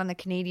focus a lot on the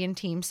Canadian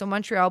team. So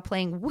Montreal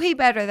playing way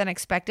better than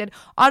expected.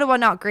 Ottawa,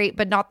 not great,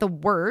 but not the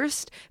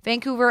worst.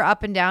 Vancouver,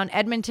 up and down.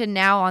 Edmonton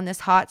now on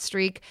this hot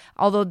streak,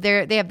 although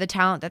they have the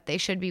talent that they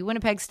should be.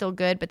 Winnipeg's still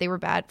good, but they were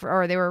bad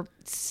they were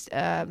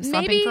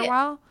slumping for a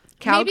while.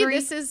 Calgary.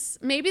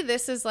 Maybe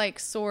this is like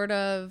sort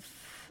of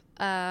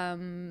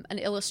an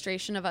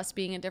illustration of us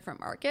being in different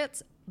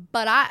markets.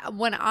 But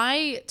when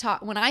I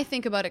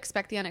think about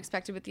expect the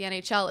unexpected with the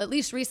NHL, at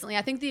least recently,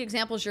 I think the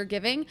examples you're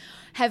giving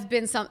have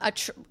been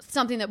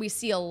something that we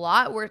see a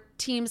lot where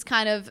teams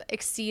kind of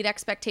exceed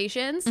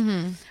expectations.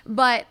 Mm-hmm.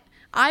 But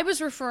I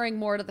was referring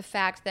more to the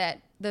fact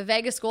that the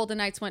Vegas Golden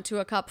Knights went to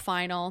a cup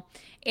final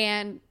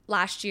and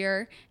last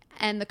year,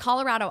 and the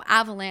Colorado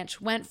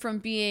Avalanche went from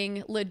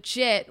being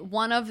legit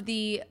one of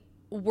the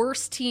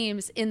worst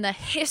teams in the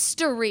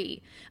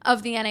history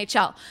of the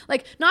NHL.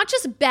 Like, not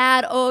just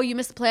bad, you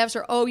missed the playoffs,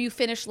 or you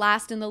finished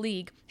last in the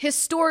league.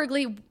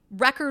 Historically,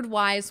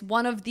 record-wise,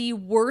 one of the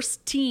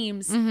worst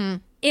teams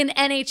in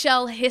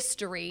NHL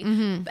history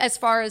as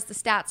far as the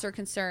stats are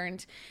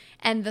concerned.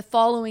 And the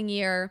following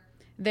year,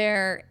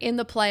 they're in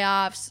the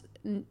playoffs.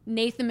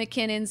 Nathan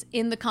McKinnon's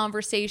in the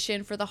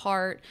conversation for the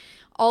Hart.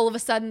 All of a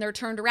sudden, they're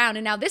turned around.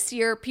 And now this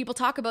year, people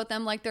talk about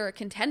them like they're a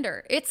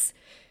contender. It's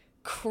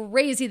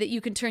crazy that you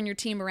can turn your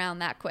team around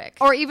that quick.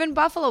 Or even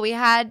Buffalo. We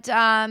had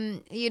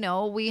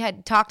we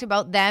had talked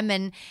about them,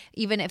 and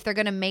even if they're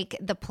going to make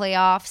the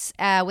playoffs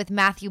with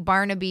Matthew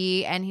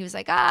Barnaby, and he was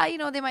like,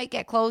 they might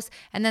get close,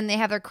 and then they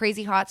have their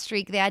crazy hot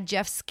streak. They had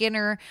Jeff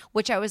Skinner,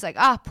 which I was like,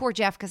 poor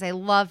Jeff, because I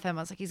love him.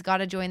 I was like, he's got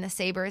to join the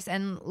Sabres,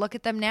 and look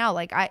at them now.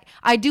 Like,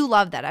 I do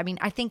love that. I mean,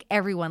 I think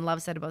everyone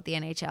loves that about the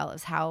NHL,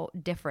 is how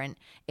different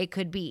it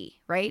could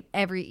be, right?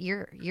 Every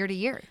year to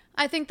year.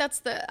 I think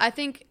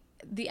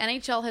the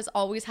NHL has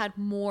always had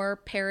more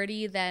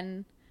parity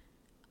than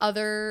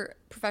other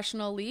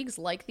professional leagues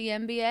like the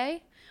NBA.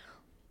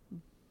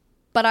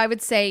 But I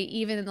would say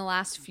even in the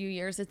last few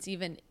years, it's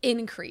even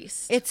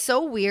increased. It's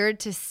so weird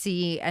to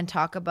see and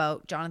talk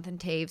about Jonathan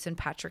Toews and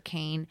Patrick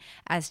Kane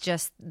as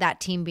just that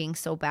team being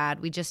so bad.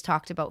 We just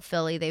talked about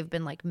Philly. They've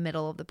been like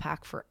middle of the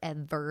pack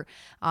forever,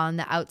 on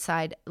the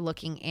outside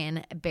looking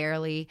in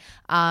barely.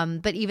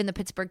 But even the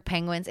Pittsburgh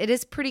Penguins, it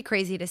is pretty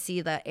crazy to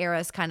see the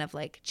eras kind of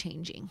like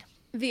changing.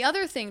 The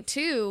other thing,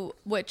 too,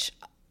 which,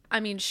 I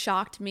mean,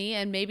 shocked me,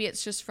 and maybe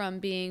it's just from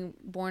being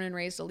born and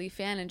raised a Leaf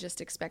fan and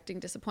just expecting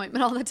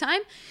disappointment all the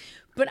time,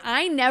 but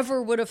I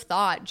never would have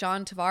thought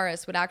John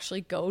Tavares would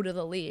actually go to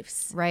the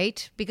Leafs.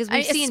 Right? Because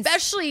we've seen...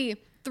 Especially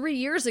 3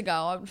 years ago,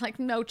 I'm like,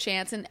 no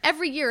chance. And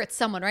every year it's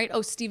someone, right?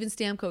 Oh, Steven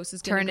Stamkos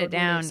is going to go to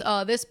the Leafs.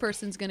 Oh, this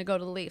person's going to go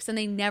to the Leafs. And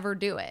they never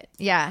do it.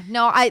 Yeah.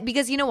 No,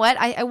 because you know what?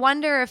 I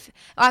wonder if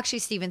actually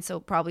Steven's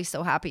probably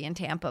so happy in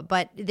Tampa,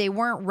 but they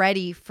weren't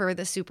ready for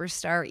the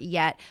superstar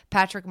yet.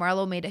 Patrick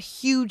Marleau made a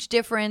huge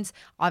difference.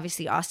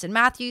 Obviously Austin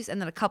Matthews, and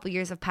then a couple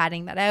years of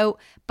padding that out.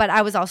 But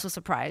I was also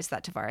surprised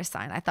that Tavares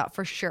signed. I thought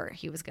for sure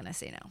he was going to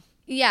say no.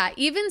 Yeah,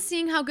 even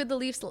seeing how good the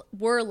Leafs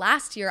were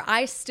last year,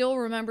 I still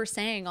remember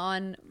saying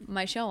on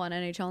my show on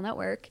NHL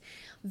Network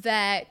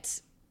that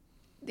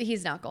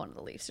he's not going to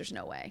the Leafs. There's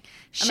no way.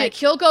 I'm like,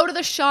 he'll go to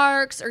the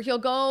Sharks or he'll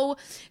go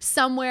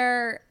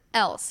somewhere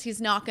else.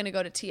 He's not going to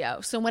go to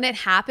TO. So when it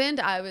happened,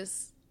 I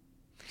was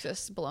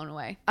just blown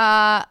away.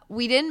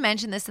 We didn't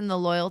mention this in the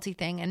loyalty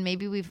thing, and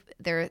maybe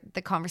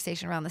the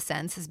conversation around the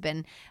Sens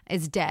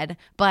is dead,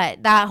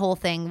 but that whole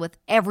thing with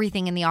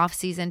everything in the off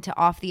season to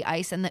off the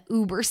ice and the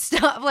Uber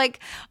stuff, like,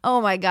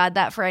 oh my God,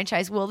 that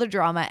franchise, will the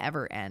drama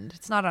ever end?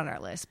 It's not on our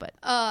list, but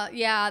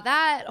yeah,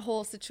 that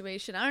whole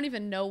situation, I don't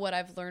even know what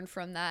I've learned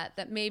from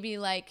that maybe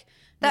like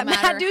that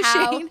Matt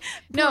Duchene.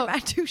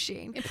 Matt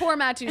Duchene. Poor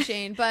Matt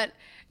Duchene, but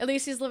at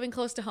least he's living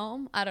close to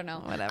home. I don't know.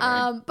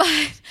 Whatever.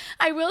 But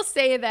I will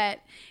say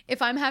that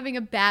if I'm having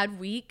a bad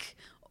week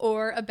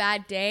or a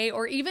bad day,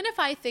 or even if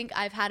I think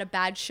I've had a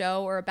bad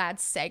show or a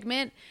bad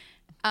segment,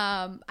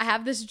 I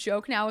have this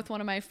joke now with one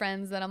of my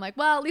friends that I'm like,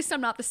 well, at least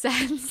I'm not the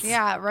Sens.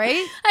 Yeah,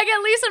 right? Like,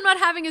 at least I'm not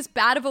having as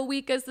bad of a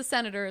week as the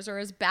Senators or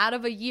as bad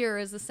of a year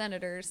as the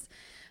Senators.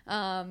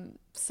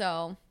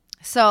 So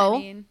I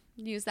mean,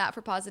 use that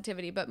for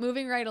positivity. But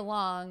moving right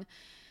along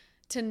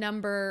to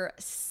number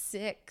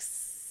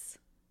 6.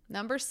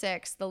 Number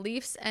 6, the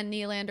Leafs and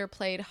Nylander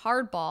played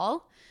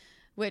hardball,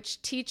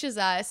 which teaches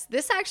us,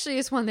 this actually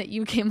is one that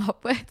you came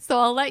up with, so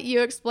I'll let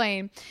you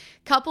explain.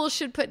 Couples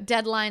should put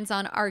deadlines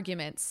on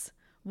arguments.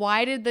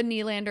 Why did the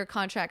Nylander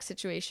contract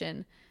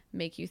situation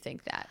make you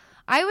think that?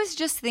 I was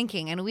just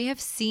thinking, and we have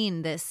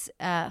seen this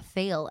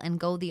fail and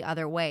go the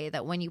other way,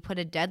 that when you put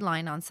a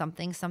deadline on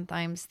something,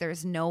 sometimes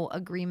there's no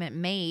agreement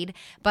made.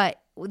 But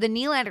the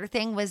Nylander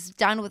thing was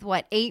done with,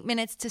 8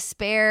 minutes to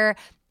spare.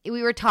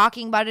 We were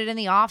talking about it in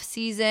the off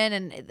season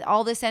and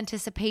all this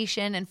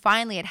anticipation, and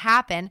finally it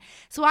happened.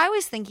 So I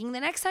was thinking the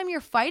next time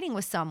you're fighting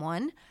with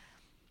someone,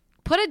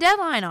 put a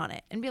deadline on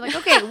it and be like,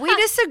 okay, we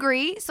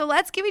disagree, so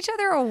let's give each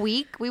other a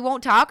week. We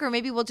won't talk, or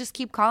maybe we'll just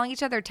keep calling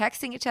each other,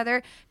 texting each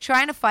other,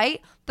 trying to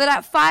fight. But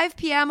at 5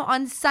 p.m.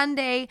 on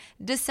Sunday,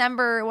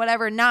 December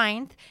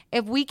 9th,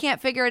 if we can't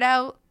figure it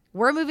out,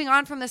 we're moving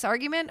on from this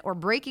argument or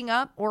breaking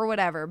up or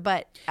whatever.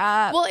 But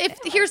well,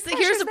 here's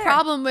the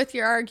problem with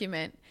your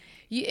argument.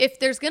 If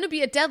there's going to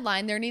be a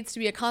deadline, there needs to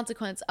be a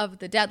consequence of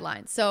the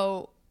deadline.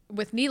 So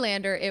with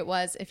Nylander, it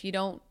was, if you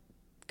don't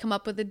come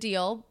up with a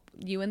deal,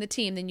 you and the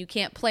team, then you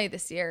can't play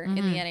this year in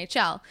the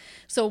NHL.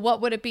 So what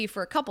would it be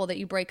for a couple, that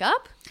you break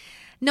up?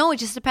 No, it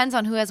just depends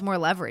on who has more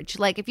leverage.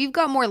 Like, if you've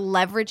got more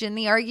leverage in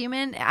the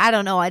argument, I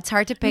don't know. It's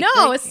hard to pick.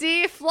 No,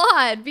 see,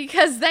 flawed,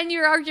 because then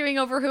you're arguing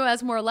over who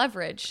has more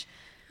leverage.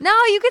 No,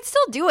 you could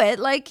still do it.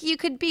 Like, you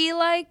could be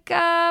like,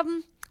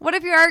 what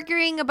if you're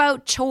arguing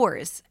about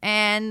chores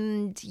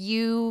and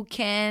you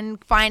can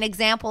find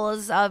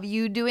examples of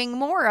you doing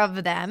more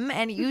of them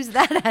and use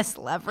that as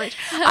leverage?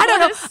 I don't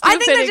know.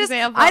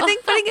 I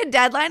think putting a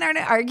deadline on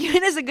an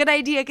argument is a good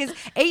idea, because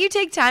A, you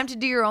take time to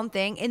do your own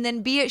thing, and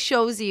then B, it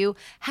shows you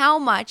how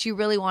much you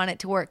really want it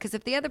to work. Because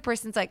if the other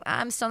person's like,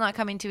 I'm still not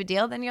coming to a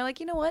deal, then you're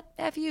like, you know what?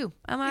 F you.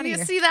 I'm out of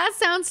here. See, that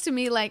sounds to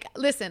me like,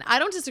 listen, I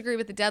don't disagree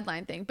with the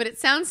deadline thing, but it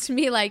sounds to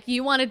me like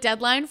you want a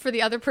deadline for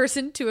the other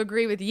person to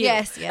agree with you.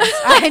 Yes.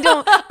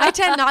 I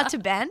tend not to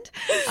bend.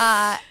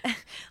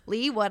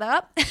 Lee, what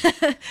up?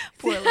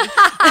 Poor Lee.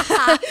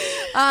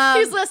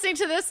 He's listening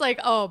to this like,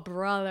 oh,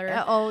 brother.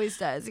 It always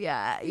does.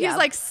 Yeah.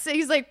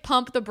 He's like,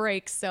 pump the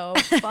brakes. So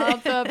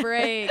pump the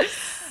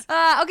brakes.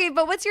 Okay,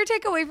 but what's your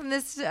takeaway from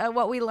this?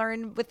 What we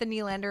learned with the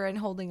Nylander and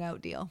holding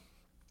out deal?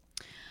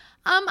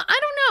 I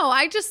don't know.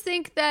 I just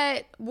think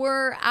that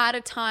we're at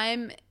a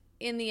time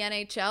in the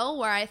NHL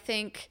where I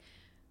think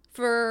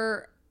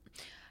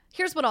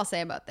here's what I'll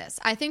say about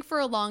this. I think for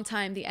a long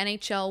time, the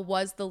NHL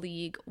was the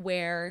league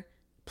where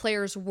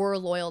players were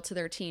loyal to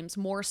their teams,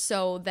 more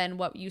so than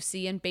what you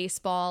see in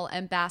baseball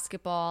and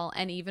basketball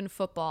and even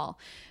football.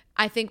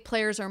 I think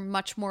players are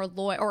much more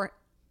loyal, or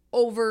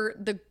over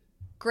the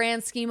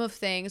grand scheme of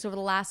things, over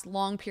the last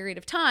long period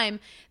of time,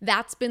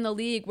 that's been the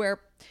league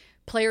where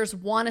players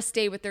want to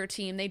stay with their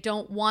team. They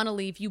don't want to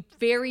leave. You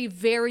very,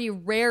 very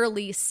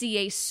rarely see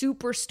a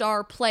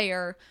superstar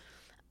player,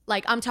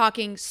 like I'm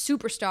talking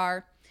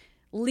superstar,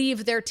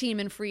 leave their team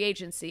in free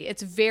agency.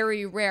 It's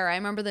very rare. I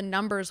remember the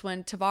numbers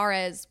when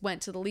Tavares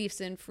went to the Leafs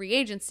in free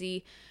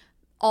agency.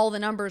 All the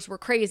numbers were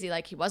crazy.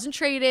 Like, he wasn't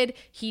traded.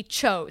 He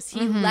chose. He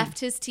left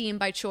his team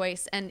by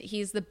choice, and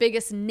he's the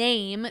biggest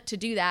name to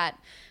do that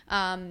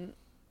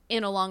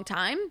in a long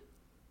time.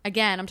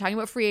 Again, I'm talking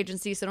about free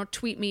agency, so don't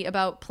tweet me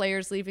about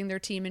players leaving their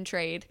team in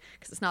trade,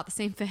 because it's not the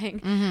same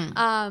thing.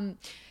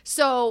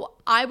 So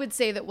I would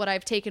say that what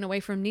I've taken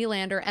away from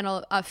Nylander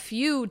and a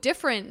few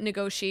different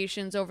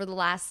negotiations over the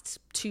last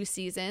 2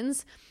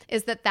 seasons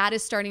is that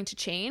is starting to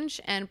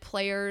change, and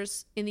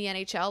players in the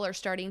NHL are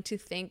starting to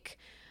think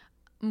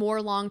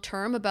more long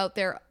term about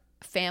their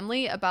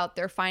family, about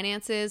their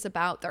finances,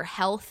 about their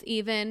health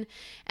even.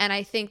 And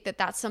I think that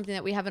that's something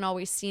that we haven't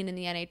always seen in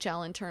the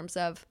NHL in terms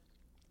of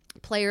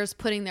players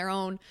putting their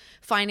own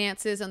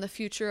finances and the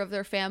future of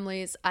their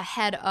families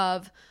ahead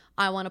of,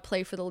 I want to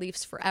play for the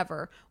Leafs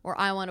forever, or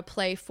I want to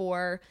play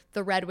for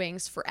the Red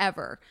Wings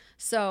forever.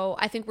 So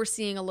I think we're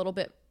seeing a little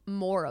bit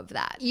more of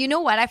that. You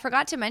know what? I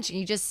forgot to mention,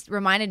 you just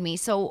reminded me.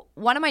 So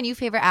one of my new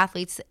favorite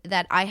athletes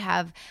that I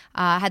have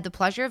had the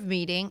pleasure of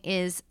meeting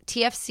is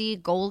TFC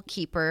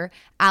goalkeeper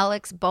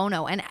Alex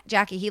Bono. And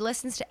Jackie, he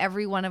listens to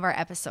every one of our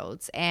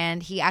episodes,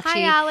 and he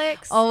actually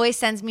always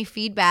sends me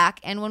feedback.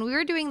 And when we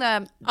were doing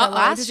the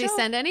last does he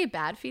send any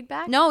bad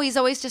feedback? No, he's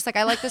always just like,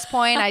 I like this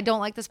point, I don't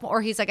like this point,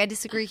 or he's like, I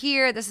disagree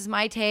here, this is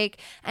my take.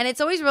 And it's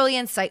always really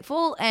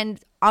insightful, and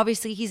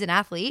obviously he's an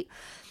athlete.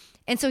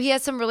 And so he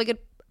has some really good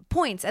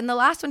points. And the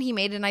last one he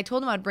made, and I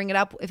told him I'd bring it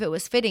up if it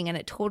was fitting, and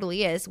it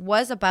totally is,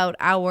 was about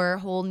our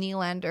whole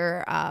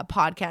Nylander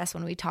podcast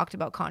when we talked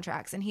about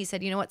contracts. And he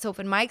said, you know what,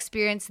 Soph, in my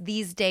experience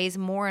these days,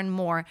 more and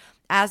more,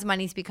 as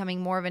money's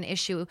becoming more of an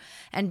issue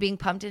and being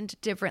pumped into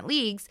different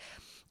leagues,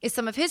 is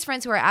some of his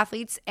friends who are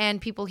athletes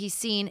and people he's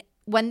seen,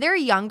 when they're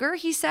younger,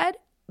 he said,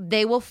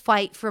 they will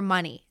fight for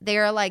money. They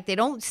are like, they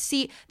don't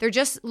see, they're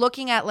just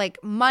looking at like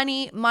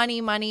money,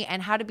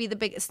 and how to be the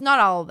biggest,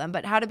 not all of them,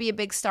 but how to be a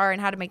big star and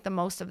how to make the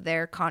most of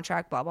their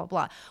contract, blah, blah,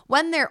 blah.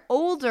 When they're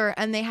older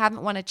and they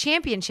haven't won a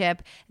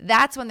championship,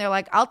 that's when they're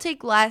like, I'll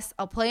take less,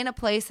 I'll play in a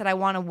place that I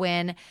want to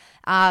win.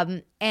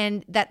 And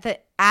that the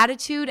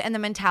attitude and the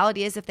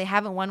mentality is, if they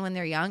haven't won when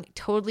they're young,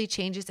 totally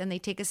changes and they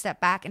take a step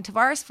back. And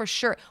Tavares, for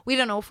sure, we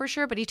don't know for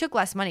sure, but he took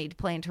less money to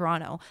play in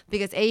Toronto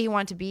because he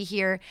wanted to be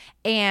here,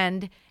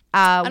 and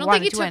I don't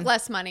think he took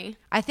less money.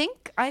 I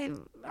think I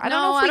don't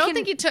know. I don't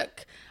think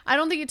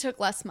he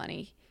took less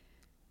money.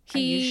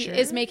 He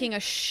is making a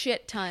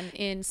shit ton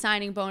in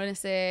signing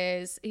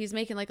bonuses. He's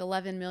making like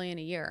 $11 million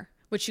a year,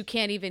 which you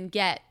can't even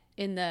get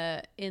in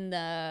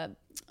the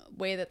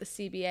way that the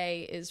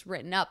CBA is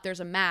written up. There's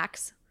a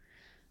max,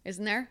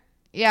 isn't there?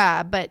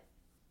 Yeah, but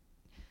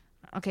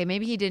okay,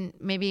 maybe he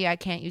didn't. Maybe I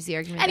can't use the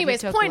argument.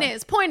 Anyways, point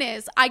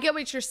is, I get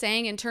what you're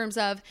saying in terms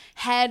of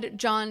had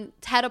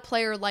a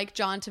player like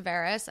John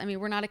Tavares. I mean,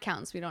 we're not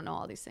accountants, we don't know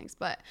all these things,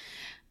 but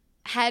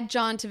had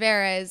John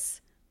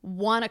Tavares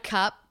won a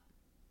cup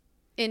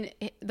in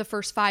the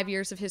first 5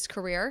 years of his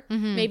career,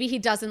 maybe he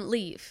doesn't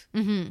leave.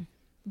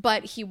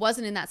 But he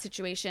wasn't in that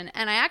situation,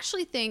 and I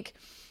actually think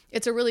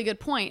it's a really good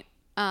point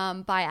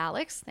by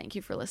Alex. Thank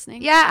you for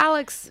listening. Yeah,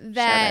 Alex.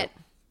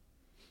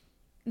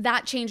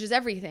 That changes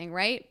everything,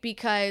 right?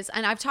 Because,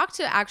 and I've talked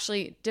to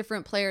actually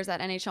different players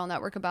at NHL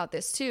Network about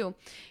this too.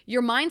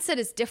 Your mindset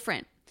is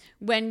different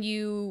when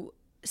you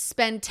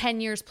spend 10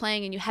 years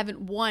playing and you haven't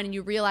won, and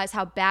you realize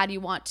how bad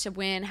you want to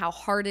win, how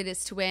hard it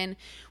is to win.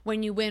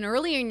 When you win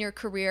early in your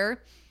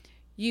career,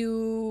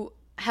 you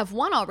have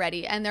won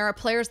already. And there are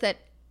players that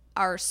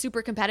are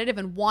super competitive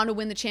and want to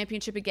win the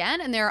championship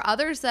again. And there are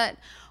others that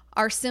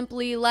are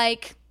simply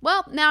like,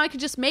 well, now I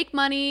could just make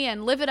money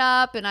and live it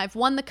up, and I've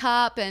won the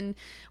cup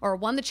or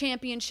won the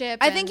championship.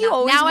 I think you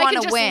always want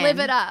to win. Live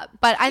it up.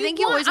 But I think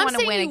you always want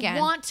to win again.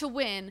 You want to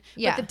win,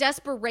 but the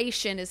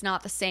desperation is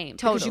not the same.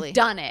 Totally. Because you've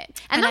done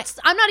it. And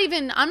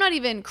I'm not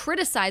even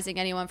criticizing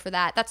anyone for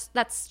that.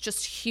 That's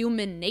just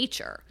human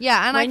nature.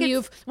 Yeah,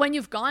 and when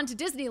you've gone to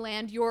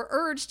Disneyland, your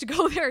urge to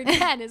go there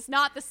again is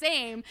not the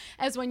same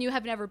as when you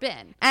have never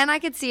been. And I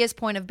could see his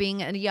point of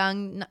being a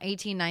young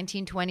 18,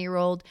 19,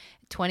 20-year-old,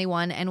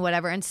 21 and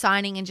whatever, and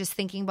signing and just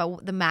thinking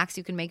about the max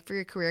you can make for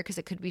your career because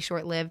it could be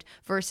short-lived,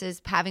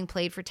 versus having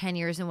played for 10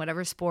 years in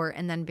whatever sport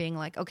and then being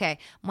like, okay,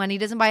 money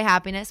doesn't buy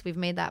happiness. We've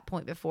made that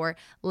point before.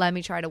 Let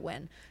me try to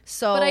win.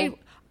 So, but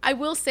I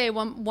will say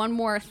one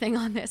more thing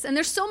on this, and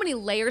there's so many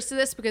layers to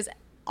this because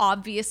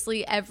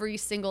obviously every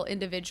single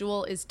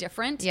individual is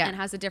different and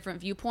has a different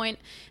viewpoint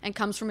and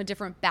comes from a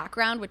different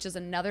background, which is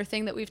another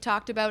thing that we've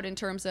talked about in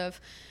terms of,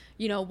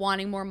 you know,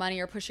 wanting more money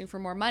or pushing for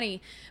more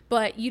money.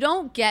 But you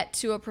don't get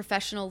to a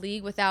professional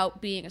league without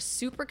being a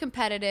super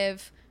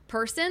competitive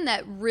person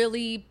that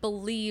really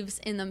believes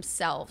in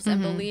themselves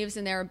and believes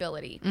in their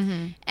ability.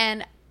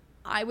 And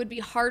I would be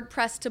hard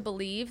pressed to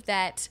believe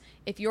that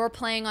if you're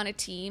playing on a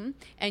team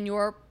and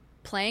you're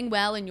playing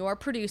well and you're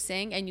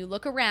producing, and you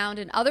look around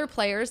and other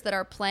players that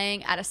are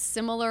playing at a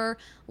similar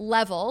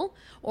level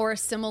or a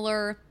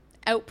similar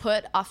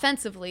output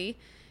offensively,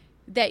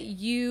 that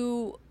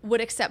you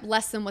would accept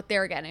less than what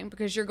they're getting,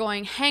 because you're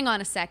going, hang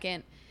on a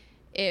second,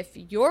 if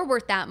you're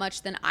worth that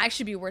much, then I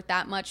should be worth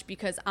that much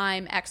because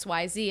I'm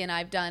XYZ and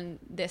I've done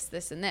this,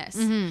 this, and this.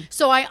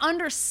 So I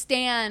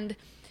understand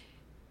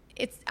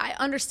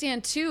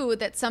too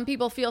that some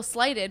people feel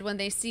slighted when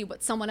they see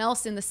what someone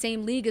else in the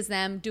same league as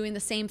them doing the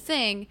same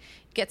thing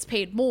gets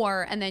paid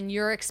more, and then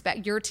your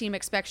team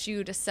expects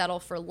you to settle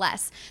for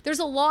less. There's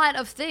a lot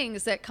of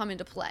things that come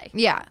into play.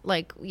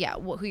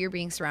 Who you're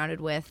being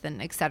surrounded with,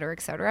 and et cetera, et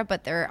cetera.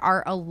 But there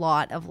are a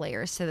lot of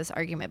layers to this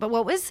argument. But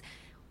what was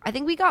I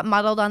think we got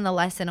muddled on the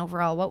lesson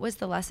overall. What was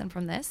the lesson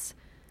from this?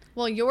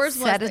 Well, yours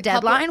was set a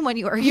deadline when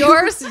you are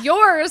yours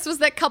was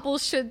that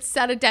couples should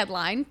set a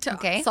deadline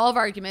to solve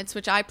arguments,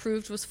 which I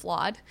proved was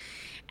flawed.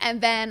 And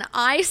then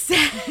I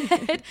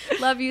said,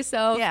 love you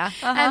so. Yeah.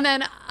 And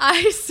then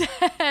I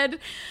said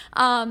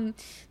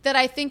that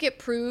I think it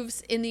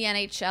proves in the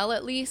NHL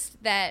at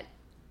least that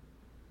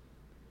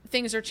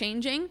things are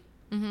changing.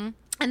 Mm-hmm.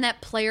 And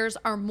that players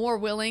are more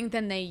willing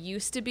than they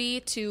used to be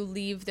to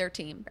leave their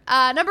team.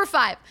 Number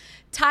 5,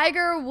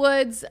 Tiger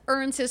Woods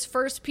earns his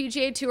first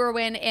PGA Tour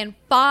win in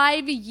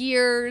 5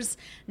 years.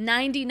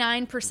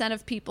 99%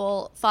 of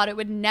people thought it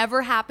would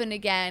never happen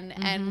again.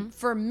 Mm-hmm. And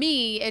for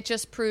me, it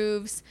just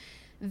proves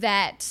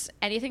that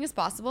anything is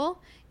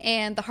possible.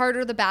 And the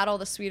harder the battle,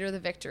 the sweeter the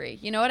victory.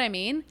 You know what I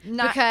mean?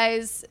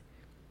 Because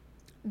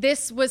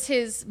this was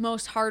his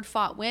most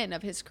hard-fought win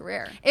of his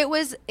career. It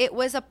was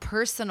a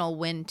personal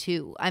win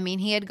too. I mean,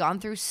 he had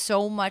gone through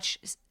so much,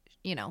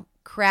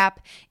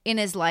 crap in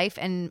his life,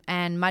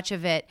 and much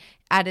of it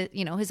at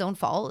his own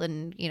fault,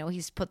 and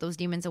he's put those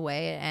demons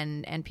away,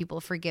 and people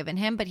have forgiven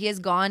him, but he has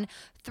gone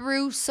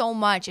through so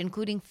much,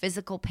 including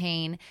physical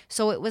pain.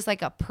 So it was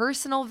like a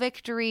personal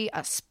victory,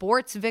 a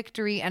sports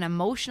victory, an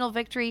emotional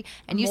victory,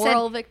 and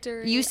moral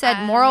victory. You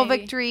said moral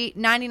victory.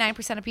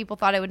 99% of people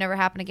thought it would never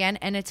happen again,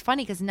 and it's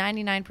funny because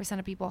 99%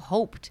 of people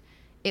hoped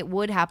it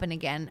would happen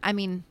again. I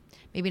mean,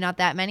 maybe not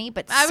that many,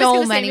 but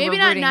so many. Maybe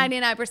not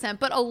 99%,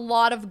 but a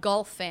lot of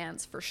golf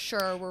fans for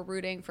sure were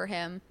rooting for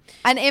him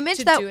to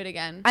do it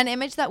again. An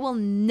image that will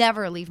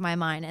never leave my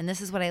mind, and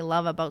this is what I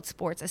love about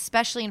sports,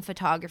 especially in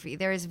photography.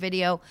 There is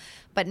video,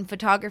 but in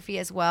photography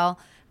as well,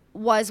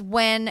 was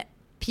when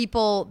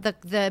people,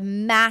 the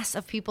mass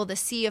of people, the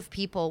sea of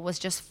people was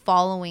just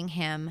following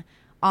him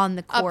on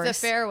the course. Up the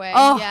fairway,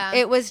 yeah.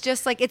 It was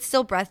just like, it's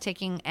still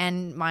breathtaking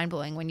and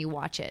mind-blowing when you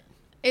watch it.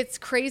 It's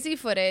crazy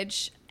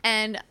footage,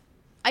 and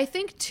I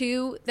think,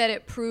 too, that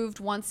it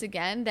proved once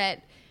again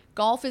that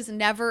golf is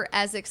never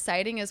as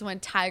exciting as when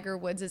Tiger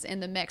Woods is in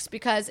the mix.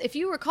 Because if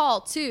you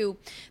recall, too,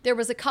 there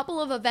was a couple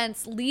of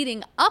events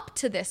leading up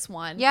to this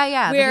one.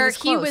 Yeah. Where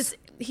he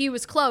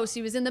was close.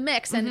 He was in the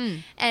mix. Mm-hmm.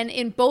 And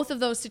in both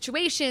of those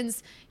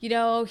situations,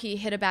 he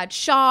hit a bad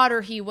shot,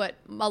 or what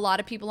a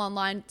lot of people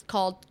online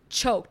called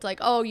choked. Like,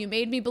 oh, you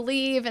made me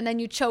believe, and then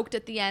you choked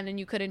at the end and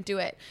you couldn't do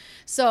it.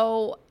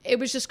 So it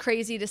was just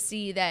crazy to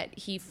see that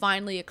he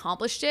finally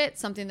accomplished it,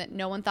 something that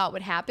no one thought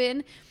would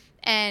happen.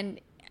 And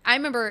I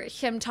remember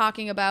him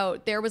talking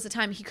about there was a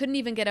time he couldn't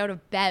even get out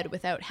of bed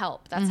without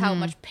help. That's how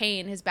much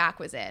pain his back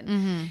was in.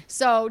 Mm-hmm.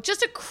 So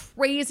just a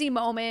crazy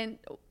moment,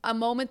 a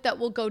moment that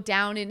will go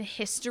down in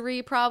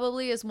history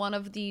probably as one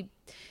of the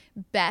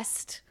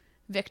best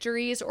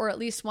victories, or at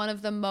least one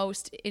of the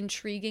most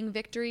intriguing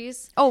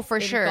victories. Oh,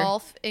 for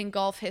sure. In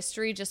golf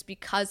history, just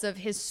because of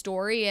his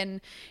story. And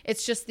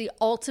it's just the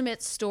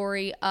ultimate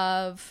story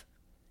of,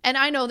 and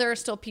I know there are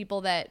still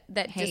people that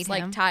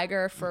dislike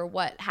Tiger for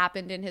what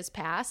happened in his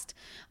past.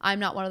 I'm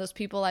not one of those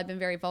people. I've been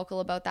very vocal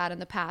about that in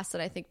the past,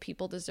 that I think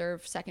people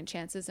deserve second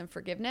chances and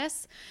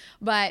forgiveness.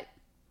 But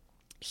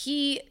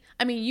you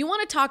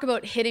want to talk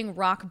about hitting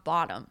rock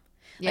bottom.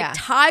 Yeah. Like,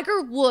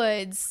 Tiger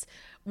Woods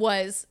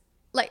was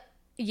like,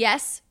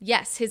 yes,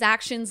 his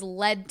actions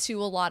led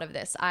to a lot of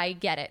this. I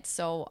get it.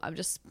 So I'm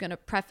just going to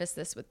preface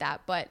this with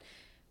that. But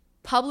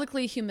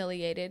publicly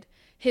humiliated,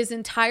 his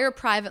entire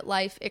private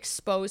life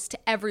exposed to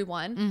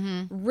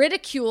everyone,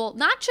 ridicule,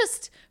 not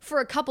just for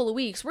a couple of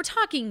weeks. We're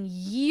talking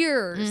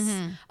years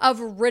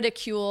of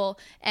ridicule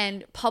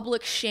and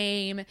public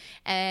shame,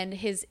 and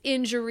his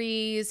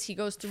injuries. He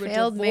goes through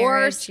a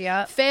divorce,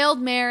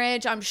 failed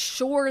marriage. I'm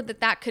sure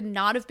that could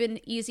not have been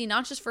easy,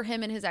 not just for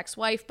him and his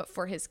ex-wife, but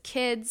for his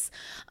kids.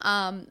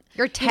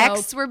 Your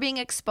texts were being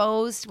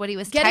exposed, what he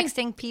was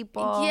texting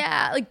people.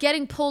 Yeah, like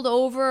getting pulled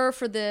over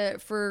for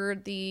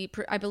the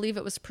I believe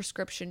it was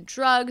prescription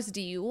drugs,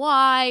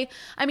 DUI.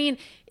 I mean,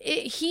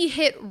 he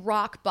hit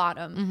rock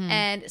bottom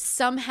and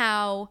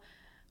somehow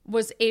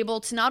was able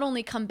to not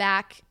only come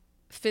back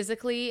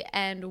physically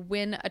and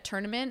win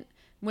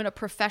a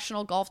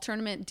professional golf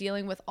tournament,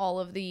 dealing with all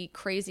of the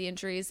crazy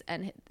injuries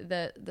and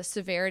the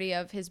severity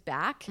of his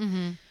back.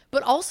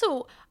 But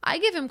also, I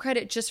give him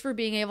credit just for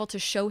being able to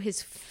show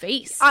his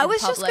face. I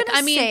was just going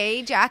to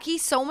say, Jackie,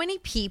 so many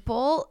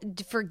people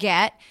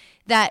forget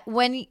that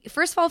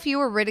first of all, if you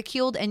were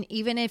ridiculed, and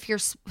even if your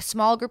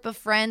small group of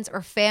friends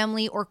or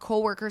family or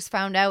coworkers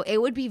found out,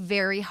 it would be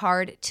very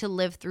hard to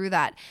live through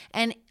that.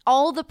 And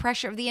all the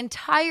pressure of the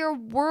entire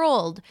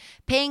world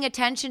paying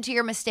attention to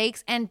your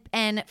mistakes and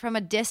from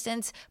a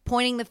distance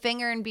pointing the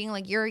finger and being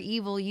like, you're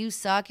evil, you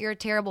suck, you're a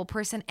terrible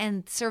person,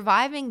 and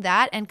surviving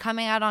that and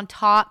coming out on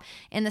top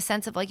in the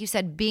sense of, like you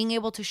said, being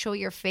able to show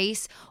your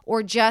face,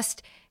 or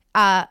just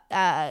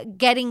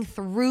getting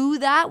through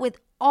that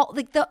with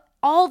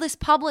all this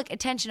public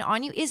attention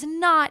on you is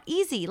not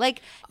easy.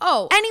 Like,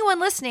 anyone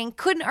listening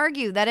couldn't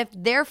argue that if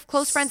their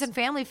close friends and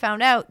family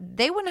found out,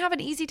 they wouldn't have an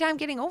easy time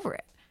getting over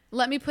it.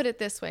 Let me put it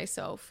this way,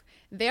 Soph.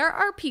 There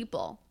are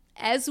people,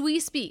 as we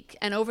speak,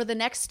 and over the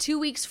next 2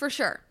 weeks for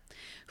sure,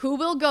 who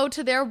will go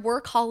to their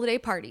work holiday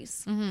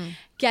parties,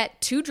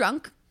 get too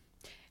drunk,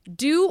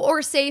 do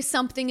or say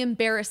something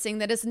embarrassing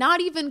that is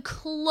not even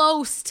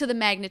close to the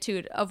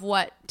magnitude of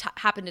what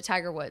happened to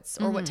Tiger Woods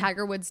or what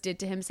Tiger Woods did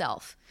to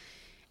himself.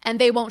 And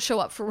they won't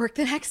show up for work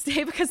the next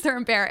day because they're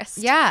embarrassed.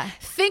 Yeah.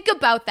 Think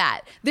about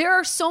that. There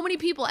are so many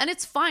people, and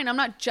it's fine. I'm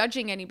not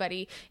judging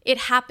anybody. It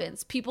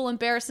happens. People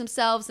embarrass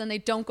themselves and they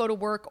don't go to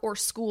work or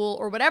school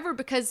or whatever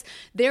because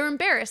they're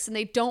embarrassed and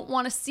they don't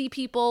want to see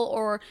people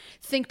or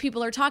think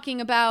people are talking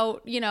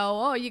about, you know,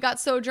 oh, you got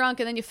so drunk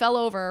and then you fell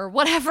over or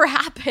whatever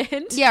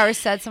happened. Yeah, or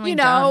said something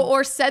dumb. dumb.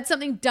 Or said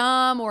something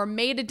dumb or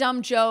made a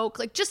dumb joke.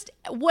 Like just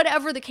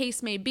whatever the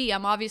case may be.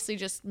 I'm obviously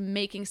just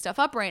making stuff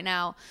up right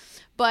now.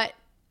 But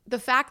the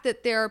fact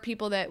that there are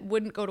people that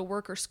wouldn't go to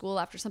work or school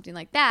after something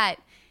like that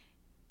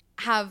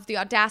have the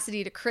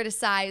audacity to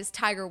criticize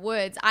Tiger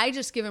Woods, I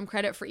just give him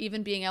credit for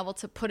even being able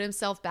to put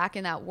himself back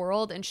in that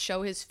world and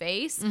show his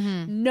face,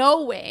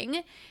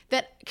 knowing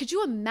that, could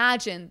you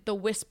imagine the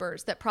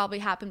whispers that probably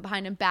happened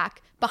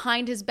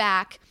behind his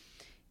back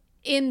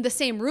in the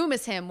same room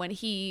as him when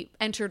he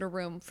entered a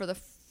room for the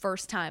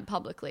first time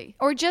publicly,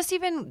 or just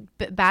even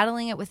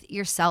battling it with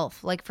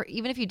yourself, like for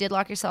even if you did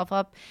lock yourself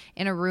up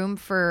in a room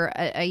for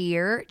a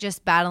year,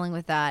 just battling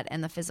with that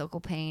and the physical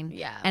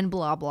pain, and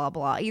blah blah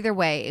blah. Either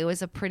way, it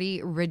was a pretty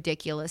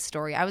ridiculous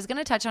story. I was going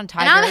to touch on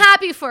Tiger, and I'm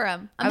happy for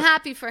him.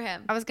 Happy for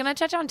him. I was going to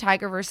touch on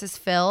Tiger versus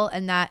Phil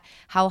and that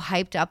how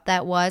hyped up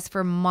that was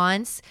for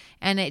months,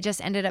 and it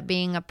just ended up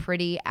being a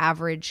pretty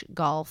average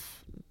golf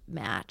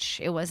match.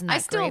 It wasn't that I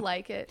still great.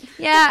 like it.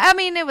 Yeah, I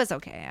mean, it was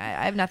okay.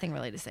 I have nothing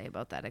really to say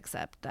about that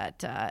except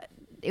that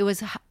it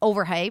was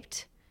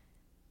overhyped.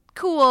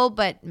 Cool,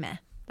 but meh.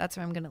 That's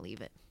where I'm going to leave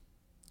it.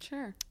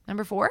 Sure.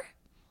 Number 4?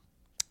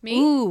 Me?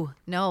 Ooh,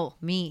 no,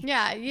 me.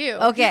 Yeah, you.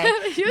 Okay.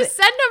 You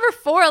said number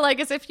 4 like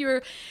as if you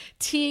were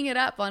teeing it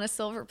up on a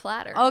silver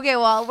platter. Okay,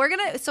 well,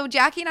 so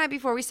Jackie and I,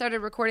 before we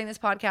started recording this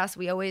podcast,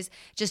 we always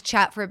just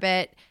chat for a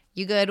bit.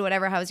 You good?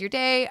 Whatever. How's your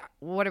day?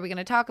 What are we going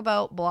to talk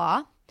about?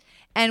 Blah.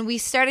 And we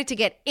started to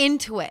get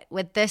into it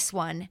with this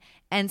one.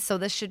 And so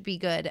this should be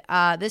good.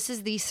 This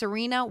is the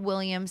Serena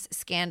Williams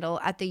scandal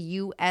at the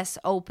U.S.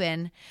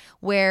 Open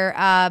where,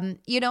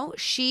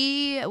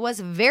 she was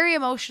very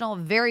emotional,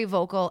 very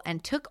vocal,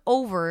 and took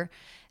over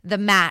the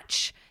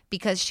match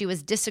because she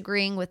was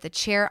disagreeing with the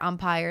chair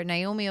umpire,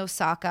 Naomi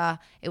Osaka.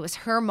 It was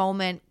her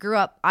moment, grew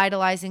up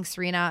idolizing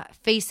Serena,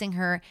 facing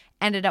her,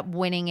 ended up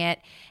winning it.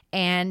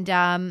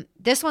 And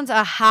this one's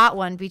a hot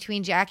one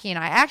between Jackie and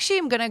I. Actually,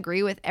 I'm going to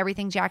agree with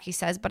everything Jackie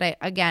says, but I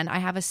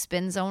have a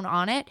spin zone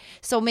on it.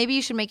 So maybe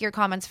you should make your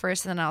comments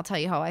first, and then I'll tell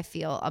you how I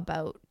feel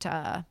about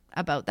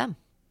them.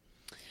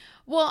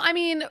 Well, I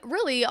mean,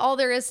 really, all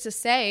there is to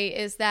say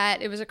is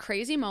that it was a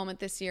crazy moment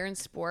this year in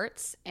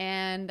sports.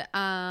 And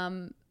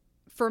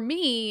for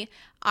me,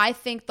 I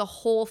think the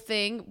whole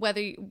thing,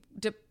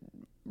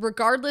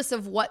 regardless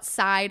of what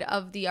side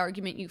of the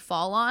argument you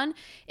fall on,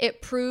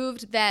 it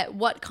proved that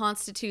what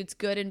constitutes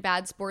good and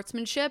bad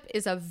sportsmanship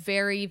is a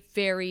very,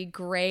 very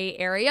gray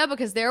area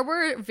because there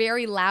were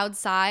very loud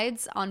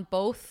sides on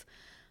both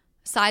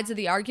sides of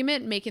the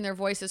argument making their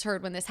voices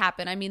heard when this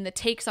happened. I mean, the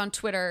takes on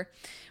Twitter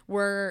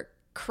were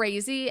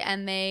crazy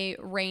and they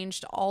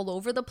ranged all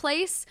over the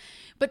place.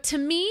 But to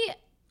me,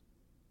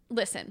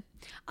 listen,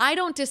 I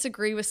don't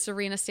disagree with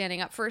Serena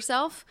standing up for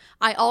herself.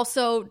 I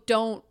also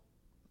don't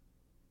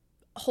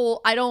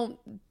hold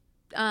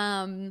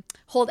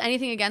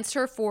anything against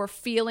her for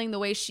feeling the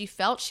way she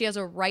felt. She has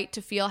a right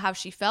to feel how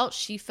she felt.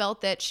 She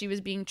felt that she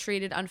was being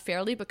treated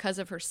unfairly because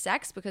of her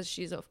sex, because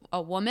she's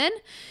a woman.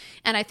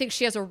 And I think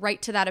she has a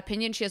right to that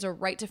opinion. She has a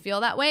right to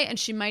feel that way. And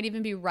she might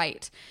even be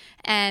right.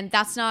 And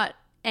that's not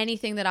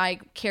anything that I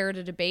care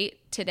to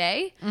debate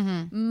today.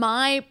 Mm-hmm.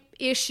 My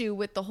issue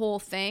with the whole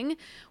thing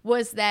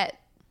was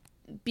that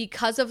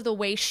because of the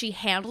way she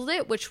handled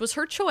it, which was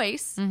her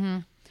choice,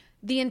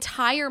 the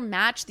entire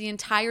match, the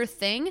entire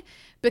thing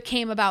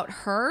became about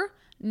her,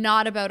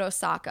 not about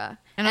Osaka.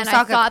 And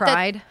Osaka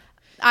cried.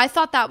 I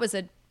thought that was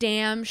a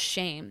damn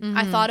shame. Mm-hmm.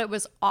 I thought it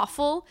was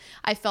awful.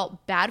 I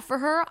felt bad for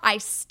her. I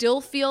still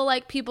feel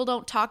like people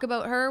don't talk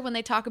about her when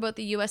they talk about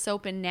the US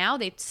Open now.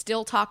 They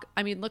still talk.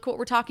 I mean, look what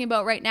we're talking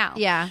about right now.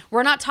 Yeah.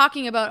 We're not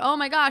talking about, oh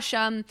my gosh,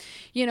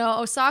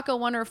 Osaka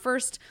won her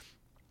first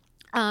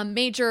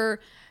major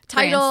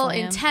title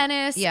in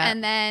tennis. Yeah.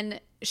 And then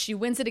she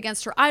wins it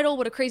against her idol.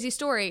 What a crazy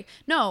story.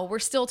 No, we're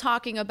still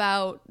talking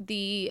about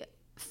the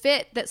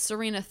fit that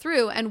Serena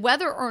threw, and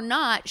whether or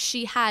not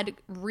she had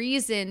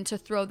reason to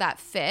throw that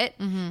fit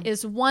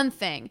is one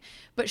thing,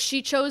 but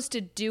she chose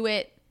to do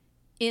it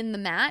in the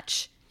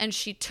match, and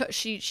she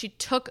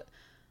took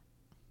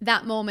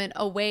that moment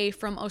away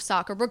from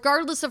Osaka,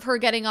 regardless of her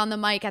getting on the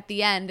mic at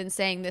the end and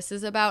saying, this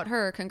is about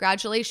her,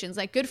 congratulations,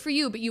 like, good for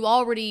you, but you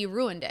already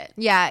ruined it.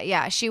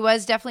 Yeah. She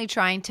was definitely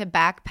trying to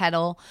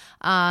backpedal,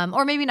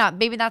 or maybe not.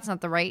 Maybe that's not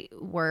the right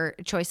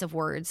choice of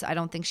words. I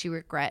don't think she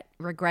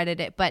regretted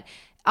it, but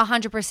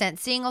 100%.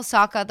 Seeing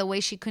Osaka, the way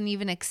she couldn't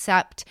even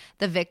accept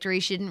the victory,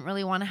 she didn't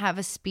really want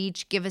to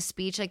give a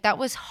speech. Like, that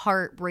was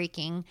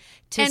heartbreaking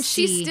to and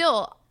see. she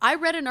still, I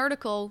read an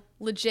article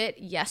legit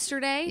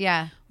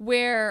yesterday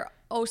where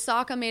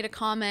Osaka made a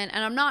comment,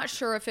 and I'm not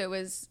sure if it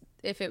was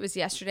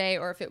yesterday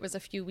or if it was a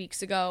few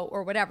weeks ago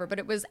or whatever, but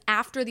it was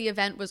after the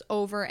event was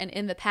over and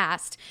in the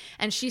past,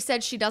 and she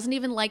said she doesn't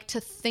even like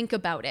to think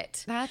about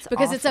it. That's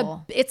because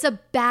awful. it's a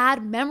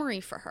bad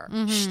memory for her.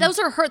 Those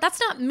are her. That's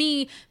not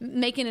me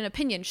making an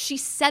opinion. She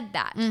said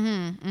that.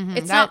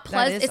 It's not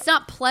pleasant. It's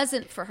not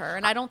pleasant for her,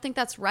 and I don't think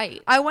that's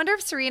right. I wonder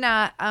if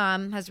Serena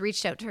has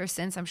reached out to her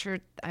since.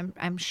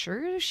 I'm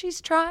sure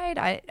she's tried.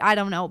 I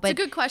don't know, but It's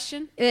a good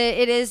question.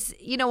 It is.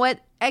 You know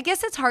what? I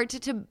guess it's hard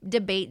to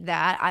debate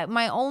that.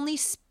 My only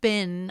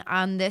spin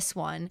on this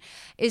one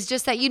is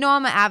just that,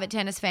 I'm an avid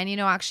tennis fan.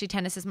 Actually,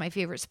 tennis is my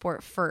favorite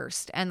sport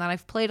first, and that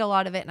I've played a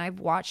lot of it and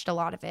I've watched a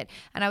lot of it.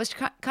 And I was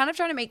kind of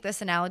trying to make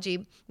this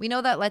analogy. We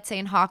know that, let's say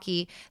in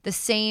hockey, the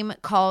same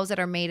calls that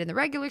are made in the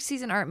regular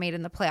season aren't made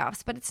in the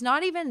playoffs, but it's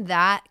not even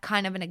that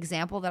kind of an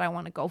example that I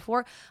want to go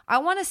for. I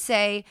want to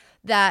say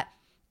that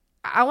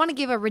I want to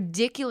give a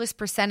ridiculous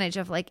percentage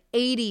of like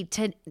 80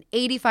 to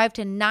 85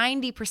 to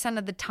 90%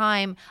 of the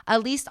time,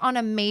 at least on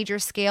a major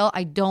scale.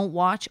 I don't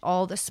watch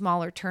all the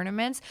smaller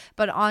tournaments,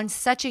 but on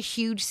such a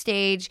huge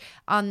stage,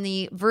 on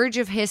the verge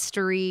of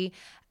history,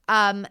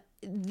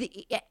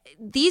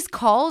 these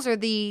calls or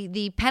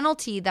the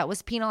penalty that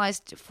was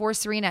penalized for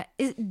Serena,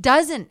 it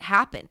doesn't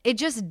happen. It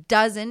just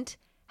doesn't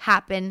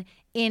happen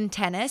in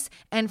tennis.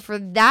 And for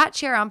that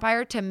chair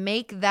umpire to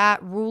make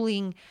that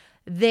ruling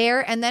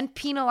there and then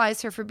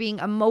penalize her for being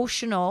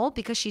emotional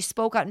because she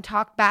spoke out and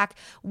talked back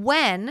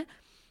when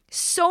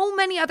so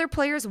many other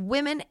players,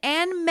 women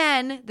and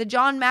men, the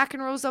John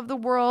McEnroes of the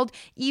world,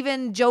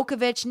 even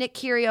Djokovic, Nick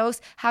Kyrgios,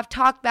 have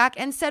talked back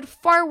and said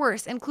far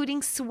worse,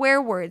 including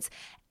swear words.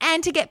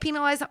 And to get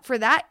penalized for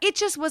that, it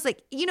just was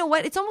like, you know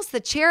what? It's almost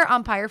the chair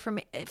umpire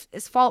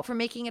his fault for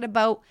making it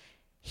about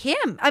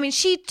him. I mean,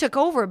 she took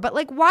over, but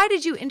like, why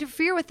did you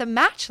interfere with the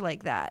match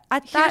like that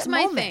at that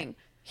moment?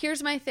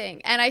 Here's my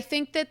thing. And I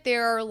think that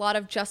there are a lot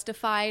of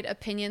justified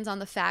opinions on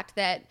the fact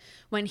that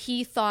when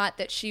he thought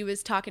that she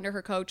was talking to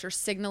her coach or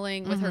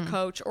signaling with her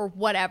coach or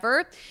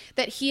whatever,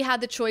 that he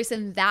had the choice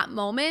in that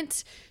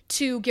moment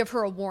to give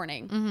her a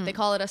warning. They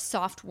call it a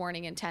soft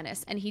warning in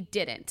tennis, and he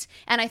didn't.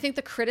 And I think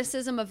the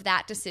criticism of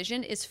that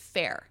decision is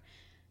fair.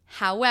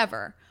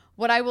 However,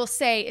 what I will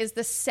say is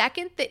the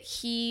second that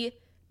he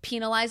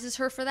penalizes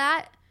her for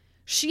that,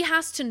 she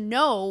has to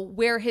know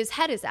where his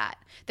head is at,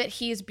 that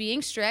he is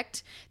being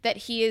strict, that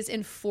he is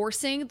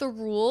enforcing the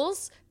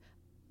rules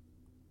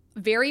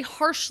very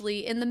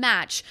harshly in the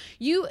match.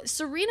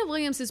 Serena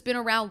Williams has been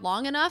around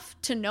long enough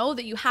to know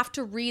that you have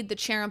to read the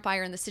chair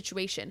umpire in the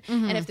situation.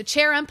 And if the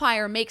chair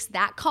umpire makes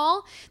that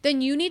call,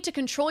 then you need to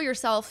control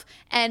yourself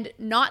and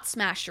not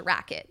smash your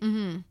racket.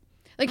 You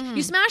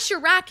smash your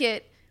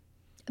racket.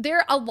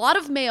 A lot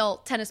of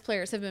male tennis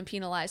players have been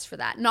penalized for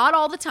that. Not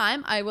all the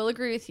time, I will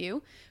agree with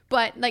you.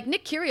 But like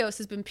Nick Kyrgios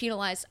has been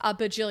penalized a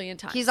bajillion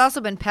times. He's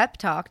also been pep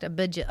talked not a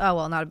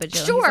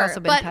bajillion. Sure, he's also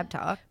been pep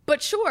talked.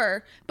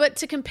 But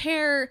to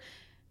compare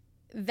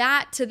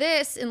that to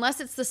this, unless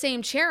it's the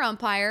same chair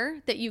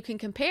umpire that you can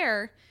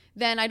compare,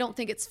 then I don't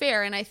think it's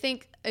fair. And I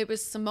think it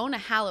was Simona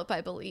Halep,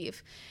 I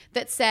believe,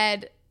 that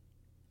said,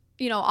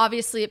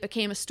 obviously it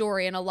became a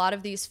story, and a lot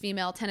of these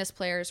female tennis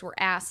players were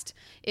asked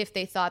if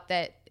they thought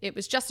that it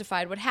was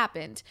justified what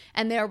happened.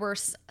 And there were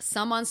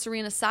some on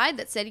Serena's side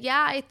that said,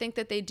 yeah, I think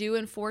that they do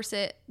enforce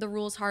the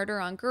rules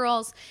harder on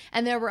girls.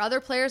 And there were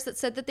other players that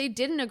said that they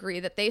didn't agree,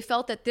 that they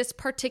felt that this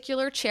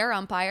particular chair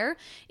umpire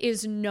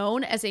is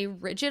known as a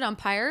rigid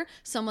umpire,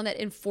 someone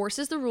that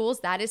enforces the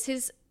rules. That is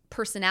his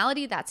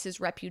personality, that's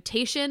his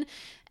reputation.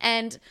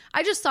 And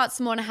I just thought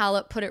Simona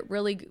Halep put it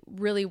really,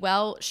 really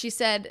well. She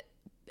said,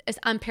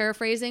 I'm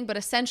paraphrasing, but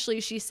essentially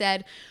she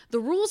said,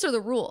 the rules are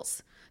the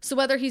rules. So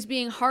whether he's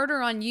being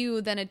harder on you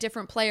than a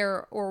different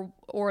player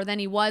or than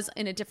he was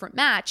in a different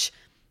match,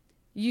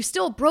 you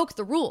still broke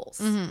the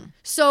rules.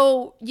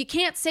 So you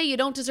can't say you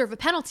don't deserve a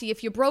penalty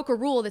if you broke a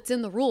rule that's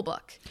in the rule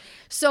book.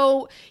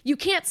 So you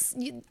can't,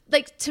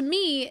 to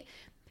me,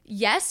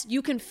 yes,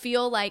 you can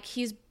feel like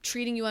he's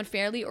treating you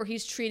unfairly or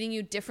he's treating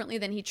you differently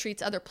than he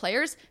treats other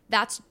players.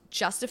 That's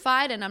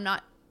justified, and I'm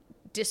not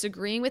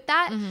disagreeing with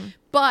that.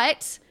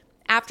 But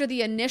after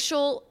the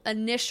initial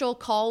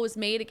call was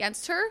made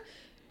against her,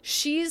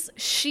 she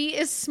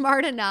is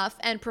smart enough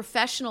and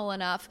professional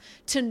enough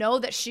to know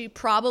that she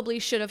probably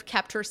should have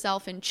kept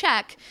herself in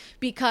check,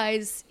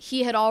 because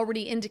he had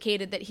already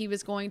indicated that he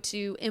was going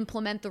to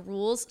implement the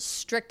rules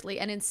strictly.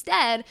 And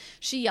instead,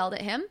 she yelled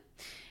at him.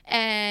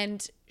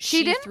 And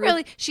she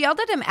yelled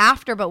at him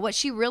after, but what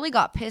she really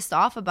got pissed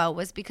off about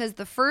was because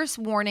the first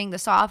warning, the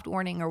soft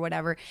warning or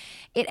whatever,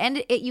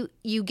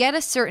 you get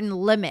a certain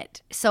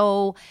limit.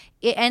 So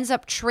it ends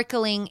up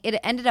it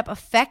ended up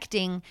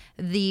affecting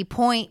the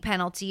point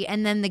penalty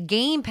and then the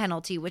game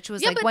penalty, which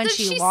was when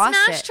she lost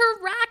it. Smashed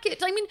her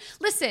racket. I mean,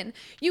 listen,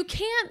 you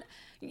can't.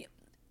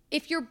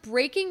 if you're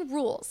breaking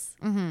rules,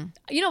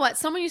 you know what?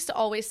 Someone used to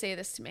always say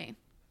this to me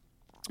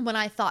when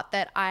I thought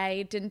that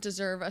I didn't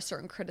deserve a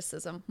certain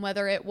criticism,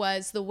 whether it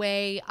was the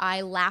way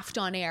I laughed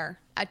on air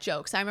at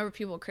jokes. I remember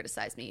people would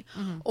criticize me,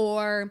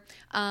 or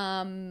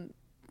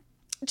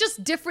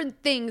just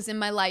different things in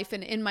my life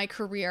and in my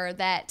career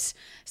that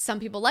some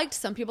people liked,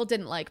 some people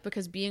didn't like,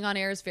 because being on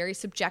air is very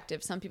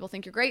subjective. Some people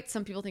think you're great,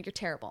 some people think you're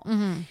terrible.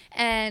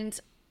 And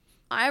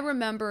I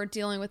remember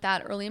dealing with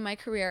that early in my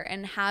career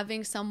and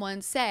having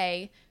someone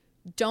say,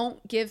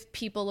 don't give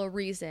people a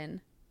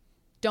reason.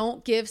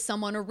 Don't give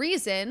someone a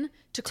reason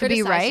to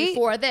criticize you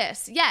for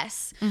this.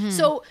 Yes.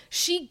 So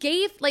she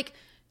gave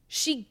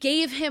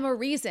him a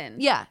reason.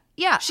 Yeah.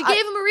 She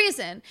gave him a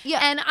reason. Yeah.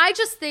 And I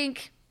just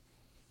think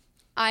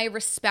I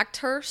respect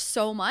her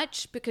so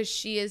much because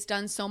she has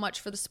done so much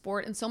for the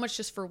sport and so much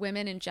just for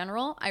women in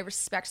general. I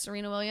respect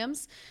Serena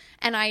Williams.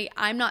 And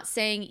I'm not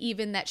saying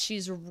even that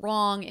she's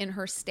wrong in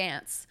her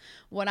stance.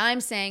 What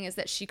I'm saying is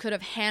that she could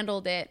have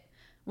handled it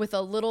with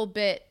a little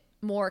bit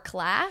more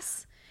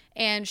class,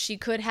 and she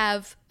could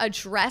have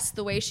addressed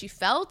the way she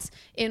felt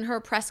in her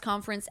press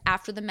conference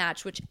after the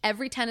match, which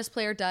every tennis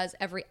player does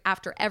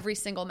after every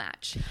single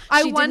match.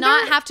 She did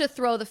not have to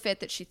throw the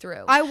fit that she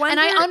threw. And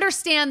I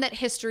understand that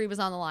history was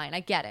on the line. I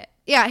get it.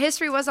 Yeah,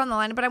 history was on the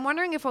line, but I'm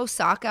wondering if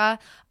Osaka,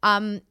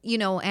 and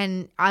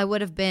I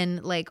would have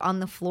been like on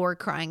the floor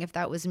crying if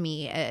that was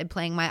me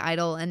playing my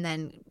idol, and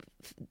then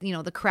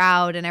the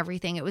crowd and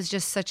everything. It was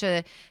just such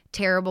a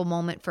terrible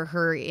moment for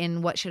her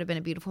in what should have been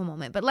a beautiful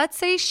moment. But let's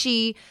say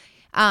she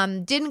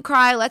didn't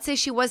cry. Let's say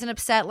she wasn't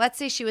upset. Let's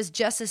say she was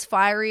just as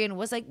fiery and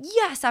was like,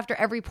 yes, after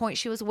every point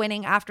she was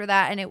winning after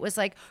that. And it was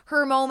like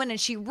her moment, and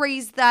she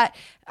raised that,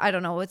 I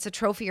don't know, it's a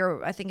trophy,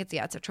 or I think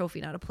it's a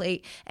trophy, not a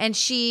plate. And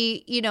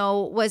she,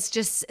 was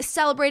just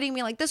celebrating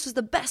me like this was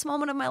the best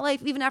moment of my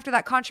life, even after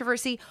that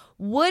controversy.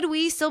 Would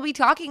we still be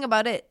talking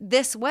about it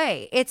this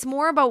way? It's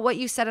more about what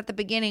you said at the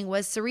beginning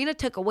was Serena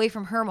took away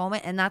from her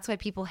moment, and that's why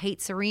people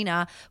hate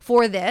Serena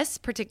for this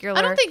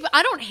particular.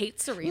 I don't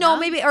hate Serena. No,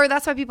 maybe, or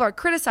that's why people are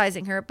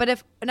criticizing her. But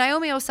if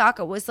Naomi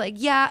Osaka was like,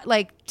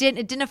 it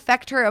didn't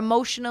affect her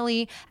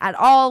emotionally at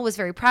all, was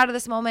very proud of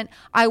this moment,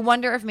 I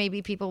wonder if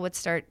maybe people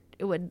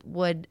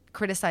would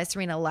criticize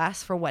Serena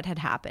less for what had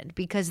happened,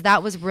 because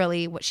that was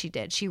really what she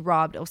did. She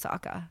robbed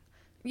Osaka.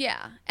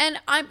 Yeah.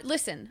 And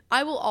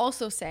I will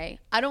also say,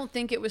 I don't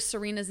think it was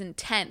Serena's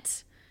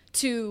intent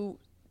to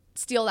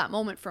steal that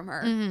moment from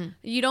her.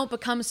 You don't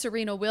become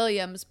Serena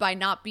Williams by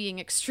not being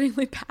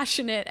extremely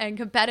passionate and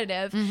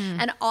competitive.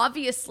 And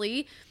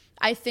obviously,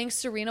 I think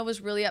Serena was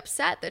really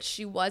upset that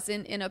she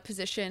wasn't in a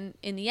position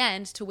in the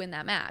end to win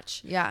that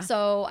match. Yeah.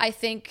 So I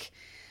think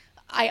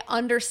I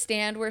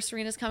understand where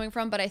Serena's coming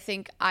from, but I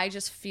think I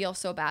just feel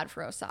so bad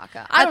for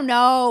Osaka. I don't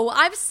know.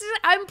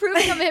 I'm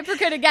proving I'm a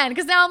hypocrite again,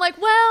 because now I'm like,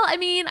 well, I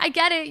mean, I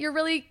get it. You're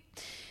really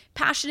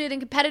passionate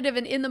and competitive,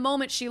 and in the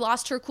moment she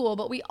lost her cool.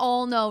 But we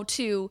all know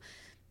too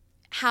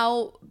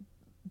how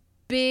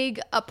big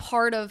a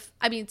part of,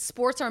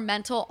 sports are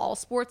mental, all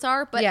sports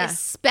are, but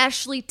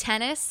especially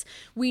tennis,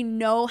 we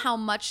know how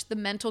much the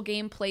mental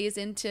game plays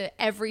into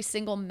every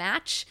single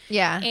match.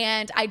 Yeah.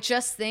 And I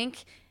just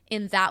think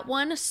in that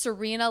one,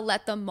 Serena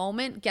let the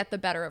moment get the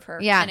better of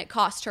her. Yeah. And it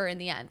cost her in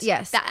the end.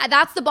 Yes.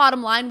 That's the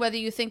bottom line, whether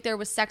you think there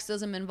was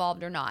sexism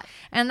involved or not.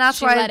 And that's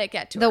she why let it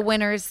get to the her.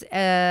 Winners,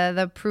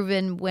 the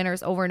proven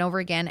winners over and over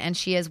again, and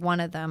she is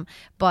one of them,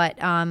 but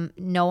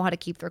know how to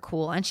keep their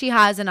cool. And she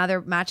has, in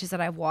other matches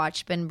that I've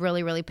watched, been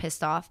really, really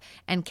pissed off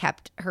and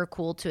kept her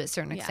cool to a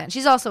certain extent.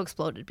 She's also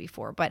exploded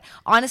before, but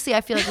honestly,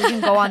 I feel like we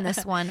can go on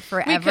this one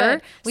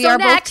forever. We are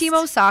both Team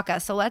Osaka,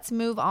 so let's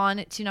move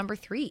on to number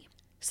 3.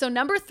 So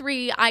number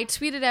 3, I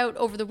tweeted out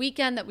over the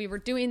weekend that we were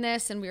doing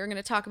this and we were going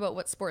to talk about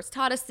what sports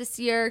taught us this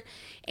year.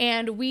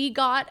 And we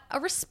got a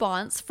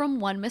response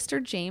from one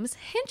Mr. James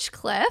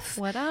Hinchcliffe.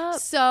 What up?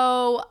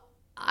 So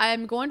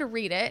I'm going to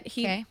read it.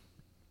 He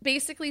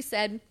basically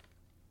said,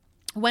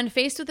 when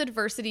faced with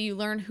adversity, you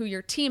learn who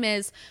your team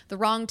is. The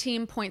wrong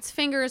team points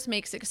fingers,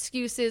 makes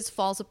excuses,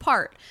 falls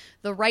apart.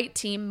 The right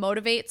team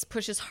motivates,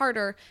 pushes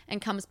harder, and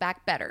comes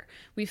back better.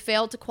 We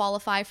failed to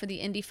qualify for the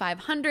Indy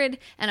 500,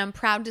 and I'm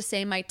proud to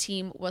say my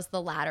team was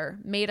the latter,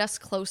 made us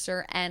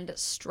closer and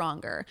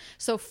stronger.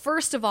 So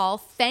first of all,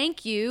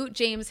 thank you,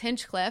 James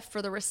Hinchcliffe,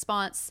 for the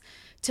response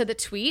to the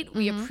tweet.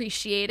 We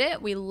appreciate it.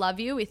 We love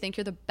you. We think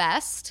you're the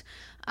best.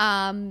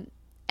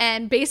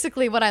 And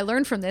basically what I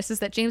learned from this is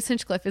that James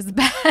Hinchcliffe is the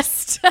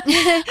best.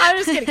 I'm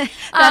just kidding.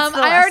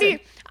 I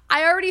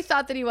already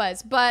thought that he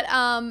was. But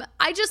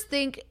I just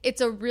think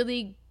it's a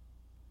really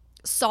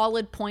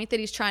solid point that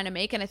he's trying to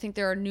make. And I think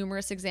there are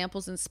numerous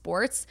examples in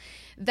sports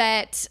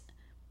that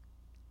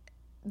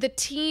the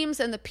teams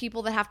and the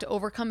people that have to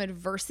overcome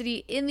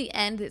adversity, in the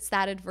end, it's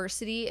that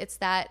adversity. It's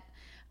that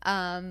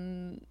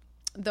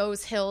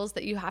those hills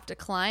that you have to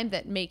climb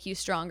that make you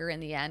stronger in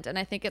the end. And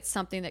I think it's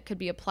something that could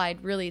be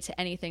applied really to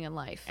anything in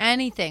life.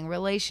 Anything,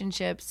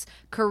 relationships,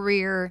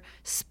 career,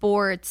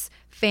 sports,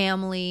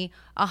 family,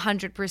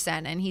 100%.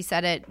 And he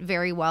said it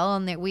very well.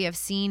 And that we have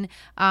seen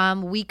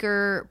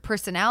weaker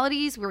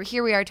personalities.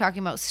 We are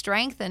talking about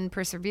strength and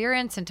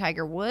perseverance and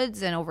Tiger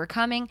Woods and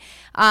overcoming,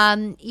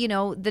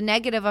 the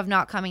negative of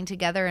not coming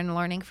together and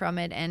learning from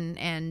it,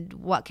 and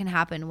what can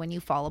happen when you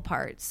fall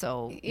apart.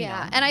 So,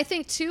 yeah. And I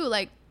think too,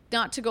 like,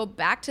 not to go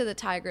back to the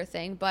Tiger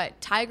thing, but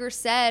Tiger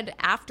said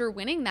after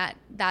winning that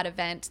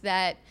event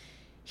that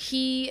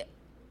he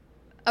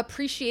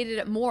appreciated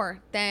it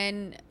more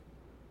than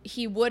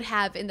he would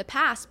have in the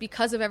past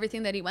because of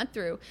everything that he went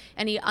through.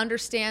 And he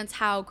understands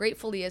how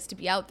grateful he is to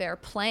be out there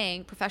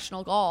playing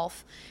professional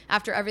golf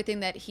after everything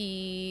that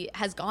he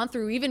has gone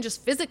through, even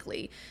just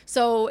physically.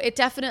 So it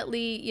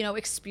definitely,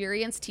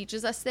 experience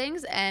teaches us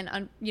things.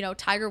 And,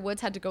 Tiger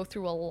Woods had to go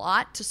through a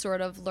lot to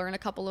sort of learn a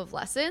couple of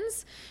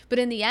lessons. But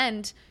in the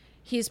end,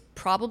 he's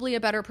probably a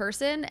better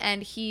person.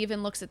 And he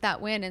even looks at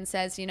that win and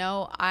says,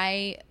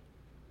 I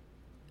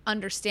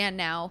understand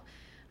now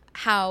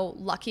how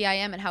lucky I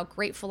am and how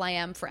grateful I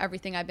am for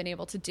everything I've been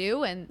able to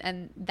do.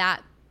 And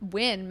that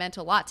win meant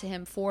a lot to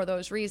him for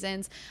those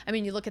reasons. I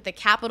mean, you look at the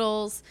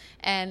Capitals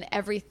and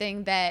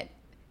everything that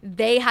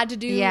they had to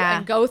do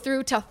and go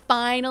through to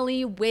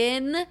finally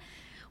win,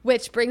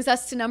 which brings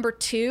us to number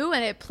 2,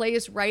 and it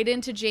plays right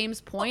into James'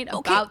 point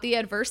about the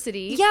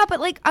adversity. Yeah, but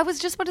I was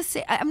just about to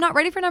say, I'm not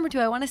ready for number 2.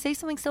 I want to say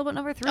something still about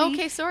number 3.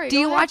 Okay, sorry. Do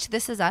you watch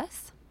This Is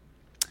Us?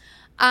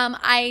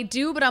 I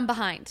do, but I'm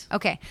behind.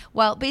 Okay.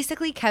 Well,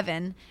 basically,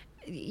 Kevin,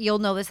 you'll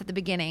know this at the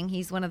beginning.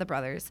 He's one of the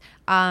brothers.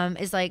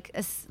 Is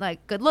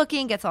like good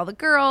looking, gets all the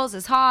girls,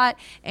 is hot,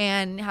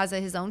 and has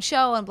his own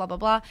show and blah blah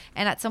blah.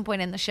 And at some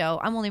point in the show,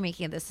 I'm only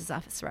making This Is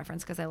Us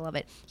reference because I love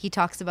it. He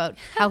talks about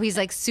how he's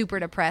like super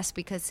depressed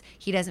because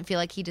he doesn't feel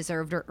like he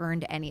deserved or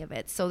earned any of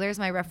it. So there's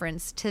my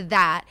reference to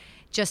that,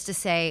 just to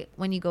say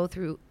when you go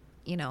through,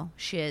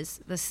 shiz,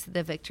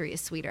 the victory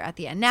is sweeter at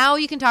the end. Now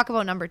you can talk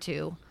about number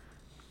 2.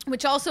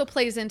 Which also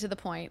plays into the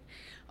point.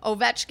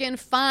 Ovechkin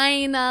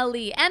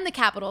finally, and the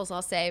Capitals,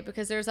 I'll say,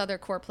 because there's other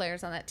core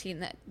players on that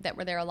team that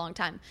were there a long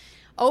time.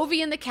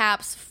 Ovi and the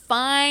Caps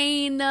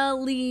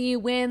finally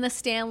win the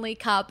Stanley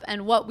Cup.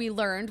 And what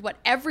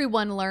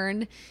everyone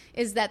learned,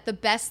 is that the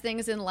best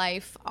things in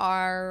life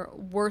are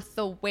worth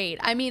the wait.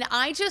 I mean,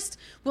 I just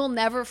will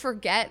never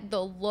forget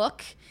the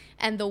look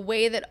and the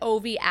way that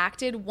Ovi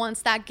acted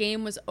once that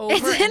game was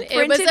over. And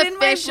it was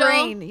official. In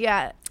my brain.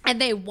 Yeah. And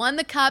they won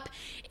the cup.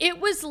 It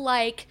was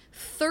like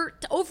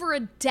over a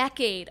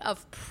decade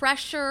of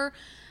pressure,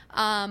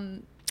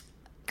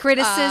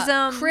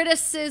 criticism,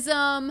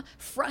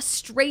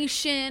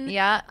 frustration,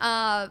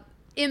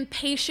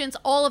 impatience.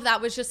 All of that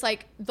was just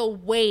like the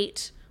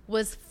weight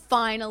was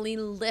finally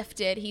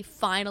lifted. He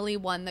finally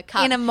won the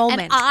cup in a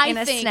moment, in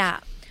a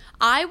snap.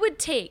 I would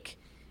take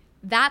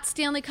that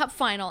Stanley Cup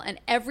final and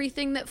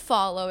everything that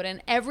followed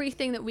and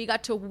everything that we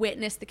got to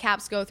witness the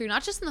Caps go through,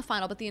 not just in the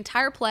final, but the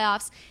entire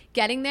playoffs,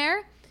 getting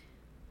there.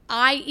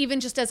 I,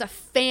 even just as a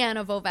fan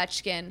of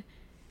Ovechkin,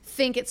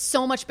 think it's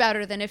so much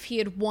better than if he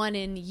had won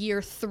in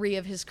year 3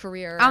 of his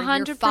career.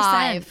 100%. Year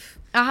 5.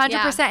 100%.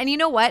 Yeah. And you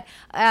know what?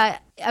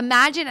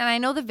 Imagine, and I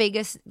know the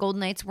Vegas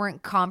Golden Knights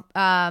weren't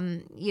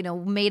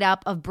made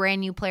up of brand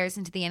new players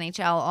into the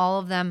NHL, all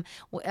of them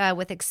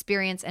with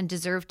experience and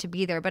deserved to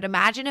be there. But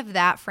imagine if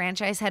that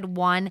franchise had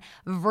won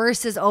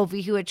versus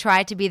Ovi, who had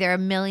tried to be there a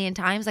million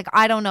times. Like,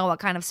 I don't know what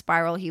kind of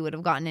spiral he would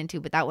have gotten into,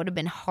 but that would have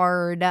been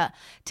hard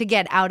to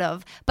get out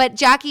of. But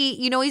Jackie,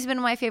 he's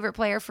been my favorite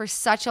player for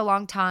such a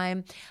long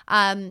time.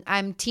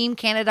 I'm Team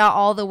Canada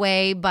all the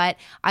way, but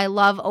I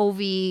love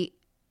Ovi.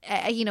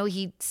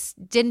 He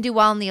didn't do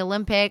well in the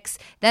Olympics.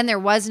 Then there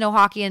was no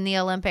hockey in the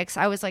Olympics.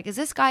 I was like, is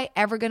this guy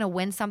ever going to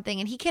win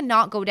something? And he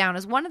cannot go down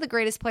as one of the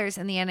greatest players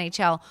in the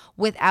NHL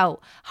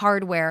without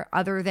hardware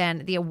other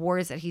than the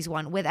awards that he's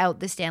won, without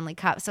the Stanley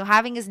Cup. So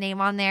having his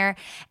name on there,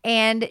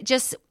 and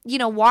just,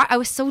 I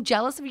was so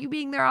jealous of you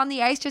being there on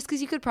the ice, just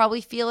because you could probably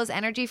feel his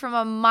energy from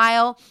a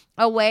mile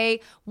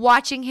away,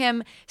 watching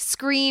him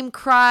scream,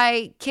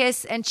 cry,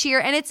 kiss, and cheer.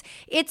 And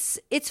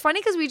it's funny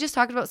because we just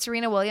talked about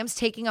Serena Williams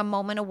taking a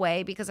moment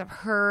away because of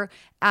her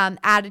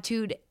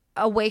attitude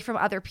away from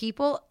other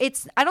people.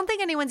 I don't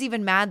think anyone's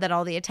even mad that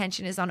all the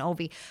attention is on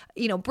Ovi.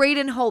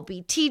 Braden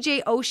Holtby,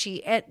 TJ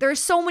Oshie. There's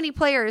so many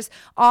players,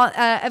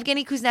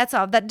 Evgeny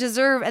Kuznetsov, that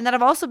deserve, and that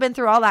have also been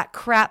through all that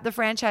crap the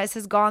franchise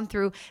has gone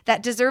through,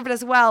 that deserve it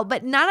as well.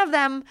 But none of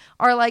them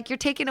are like, you're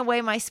taking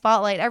away my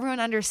spotlight. Everyone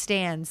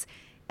understands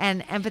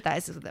and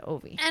empathizes with the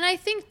Ovi. And I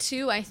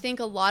think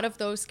a lot of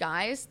those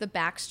guys, the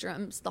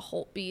Backstroms, the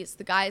Holtbys,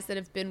 the guys that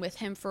have been with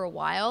him for a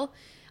while,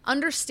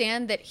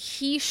 understand that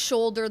he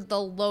shouldered the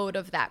load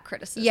of that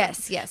criticism.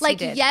 Yes, he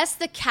did. Yes,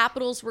 the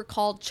Capitals were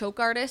called choke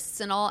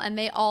artists and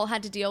they all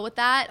had to deal with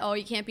that. Oh,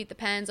 you can't beat the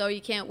Pens. Oh, you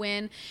can't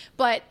win.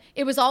 But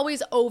it was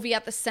always Ovi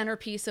at the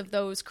centerpiece of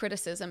those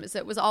criticisms.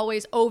 It was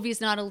always,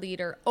 Ovi's not a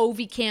leader.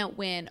 Ovi can't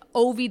win.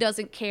 Ovi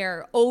doesn't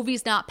care.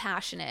 Ovi's not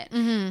passionate.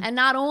 Mm-hmm. And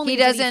not only he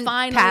doesn't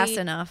pass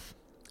enough.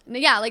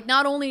 Yeah, like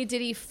not only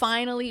did he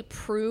finally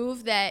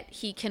prove that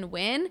he can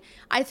win,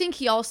 I think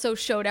he also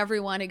showed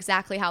everyone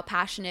exactly how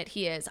passionate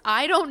he is.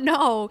 I don't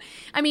know.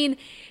 I mean,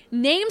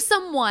 name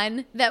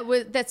someone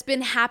that's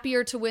been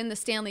happier to win the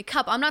Stanley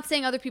Cup. I'm not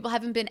saying other people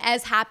haven't been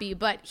as happy,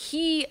 but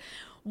he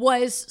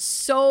was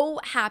so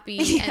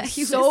happy and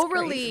so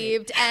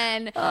relieved,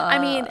 and I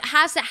mean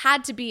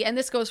had to be, and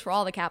this goes for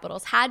all the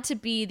Capitals, had to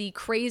be the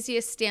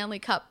craziest Stanley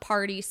Cup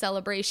party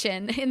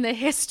celebration in the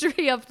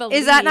history of the league.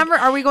 Is that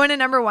are we going to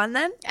number one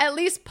then? At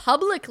least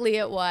publicly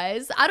it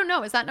was. I don't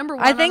know, is that number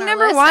one? I think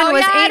number one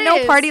was Ain't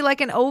No Party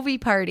Like an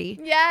Ovi Party.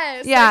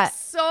 Yes. Yeah. Like,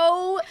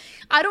 so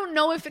I don't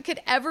know if it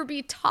could ever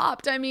be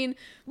topped. I mean,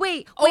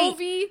 wait,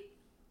 Ovi,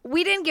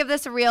 we didn't give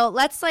this a real,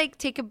 let's like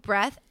take a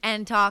breath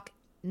and talk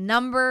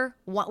number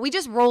one. We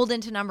just rolled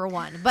into number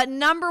one, but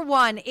number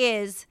one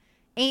is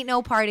Ain't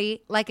No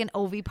Party Like an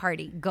Ovi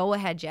Party. Go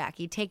ahead,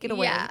 Jackie, take it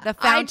away. Yeah, the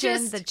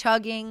fountain, the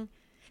chugging.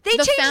 They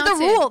changed the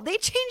rule. They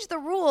changed the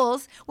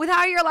rules with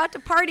how you're allowed to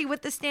party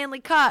with the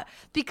Stanley Cup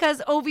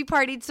because Ovi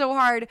partied so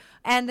hard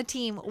and the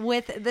team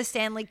with the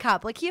Stanley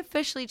Cup. Like, he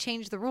officially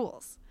changed the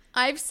rules.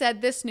 I've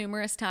said this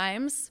numerous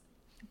times.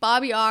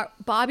 Bobby Orr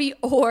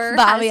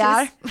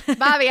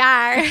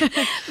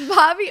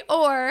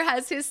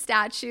has his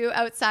statue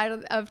outside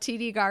of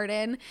TD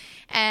Garden,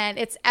 and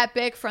it's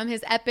epic from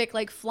his epic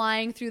like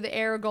flying through the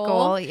air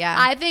goal. Yeah.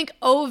 I think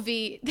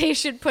Ovi, they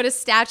should put a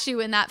statue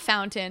in that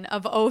fountain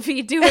of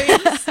Ovi doing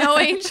snow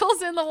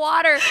angels in the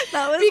water.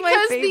 That was because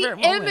my favorite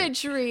the moment.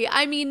 imagery.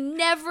 I mean,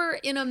 never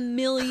in a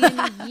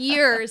million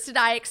years did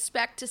I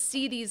expect to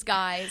see these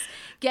guys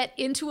get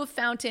into a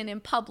fountain in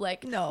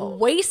public,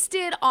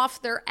 wasted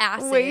off their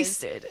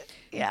asses,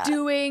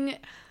 doing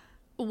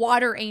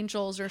water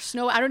angels or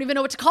snow. I don't even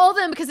know what to call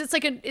them because it's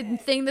like a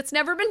thing that's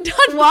never been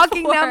done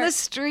Walking before. down the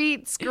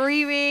street,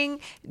 screaming,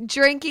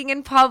 drinking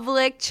in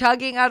public,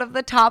 chugging out of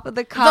the top of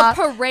the cup.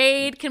 The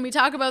parade. Can we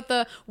talk about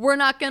the we're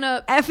not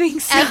gonna effing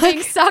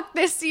suck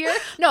this year?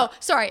 No,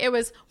 sorry. It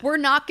was we're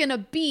not gonna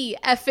be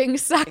effing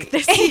suck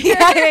this year.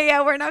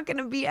 yeah. We're not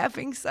gonna be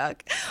effing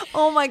suck.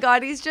 Oh my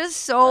God, he's just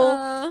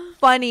so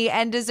funny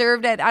and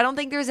deserved it. I don't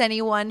think there's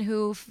anyone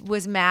who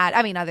was mad.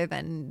 I mean, other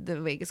than the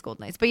Vegas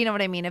Golden Knights, but you know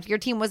what I mean. If your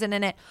team wasn't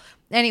in it,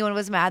 anyone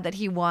was mad that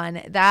he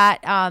won.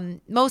 That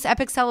most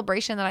epic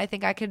celebration that I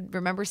think I could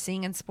remember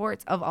seeing in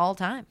sports of all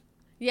time.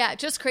 Yeah,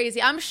 just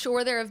crazy. I'm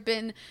sure there have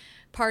been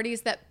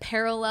parties that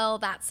parallel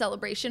that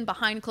celebration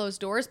behind closed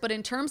doors, but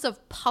in terms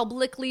of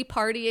publicly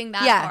partying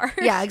that hard.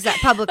 Yeah,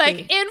 exactly. Publicly.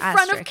 Like in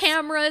front of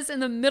cameras in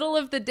the middle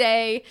of the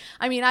day.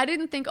 I mean, I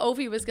didn't think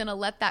Ovi was going to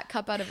let that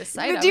cup out of his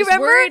sight. Do you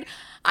remember?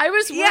 I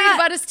was worried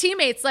about his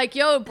teammates. Like,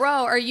 yo, bro,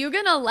 are you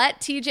going to let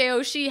TJ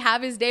Oshie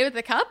have his day with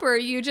the cup, or are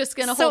you just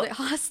going to hold it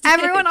hostage?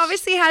 Everyone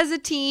obviously has a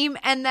team,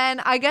 and then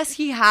I guess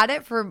he had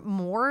it for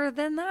more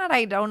than that.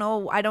 I don't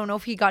know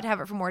if he got to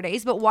have it for more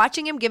days, but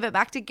watching him give it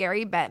back to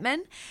Gary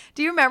Bettman,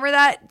 do you remember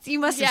that? You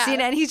must have seen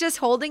it, and he's just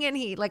holding it, and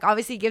he like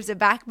obviously gives it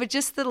back, but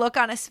just the look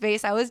on his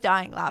face, I was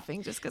dying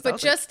laughing just because. But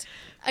just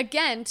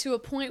again, to a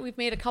point we've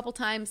made a couple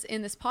times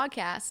in this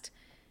podcast,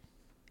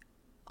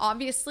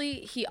 obviously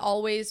he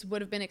always would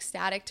have been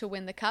ecstatic to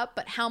win the cup,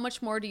 but how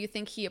much more do you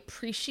think he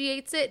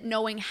appreciates it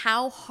knowing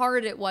how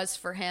hard it was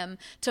for him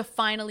to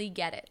finally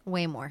get it?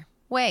 Way more.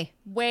 Way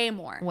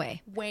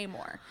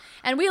more.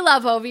 And we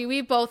love Ovi.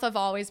 We both have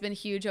always been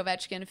huge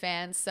Ovechkin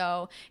fans.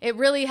 So it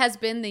really has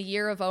been the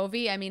year of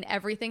Ovi. I mean,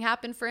 everything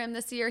happened for him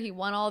this year. He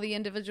won all the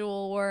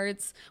individual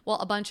awards. Well,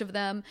 a bunch of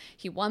them.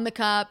 He won the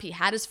cup. He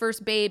had his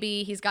first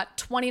baby. He's got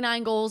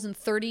 29 goals in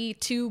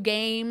 32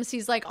 games.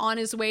 He's like on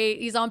his way.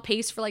 He's on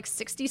pace for like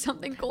 60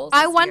 something goals.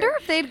 I wonder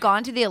if they'd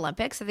gone to the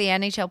Olympics, if the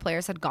NHL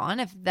players had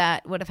gone, if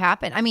that would have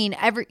happened. I mean,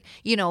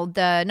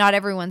 not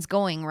everyone's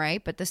going,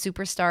 right? But the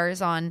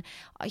superstars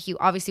he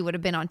obviously would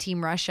have been on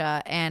Team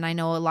Russia, and I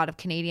know a lot of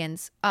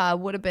Canadians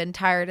would have been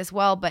tired as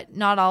well, but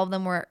not all of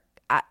them were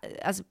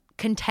as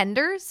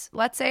contenders,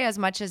 let's say, as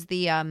much as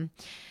the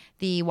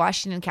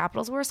Washington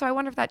Capitals were. So I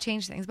wonder if that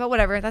changed things, but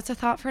whatever. That's a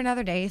thought for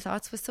another day.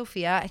 Thoughts with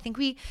Sophia. I think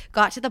we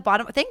got to the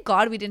bottom. Thank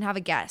God we didn't have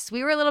a guest.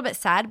 We were a little bit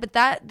sad, but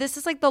this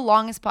is like the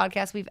longest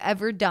podcast we've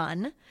ever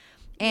done.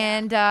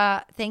 And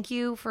thank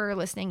you for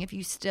listening if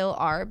you still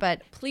are,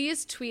 but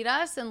please tweet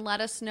us and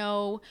let us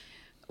know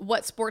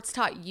what sports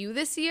taught you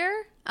this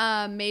year.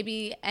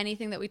 Maybe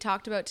anything that we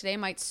talked about today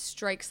might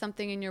strike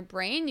something in your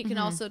brain. You can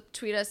also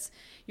tweet us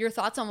your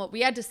thoughts on what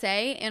we had to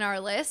say in our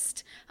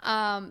list.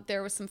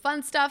 There was some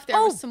fun stuff. There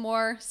was some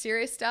more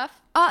serious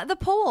stuff. The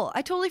poll.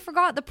 I totally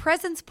forgot. The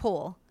presents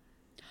poll.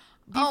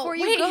 Before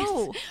you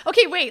go.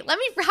 Okay, wait. Let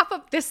me wrap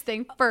up this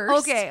thing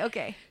first.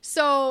 Okay.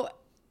 So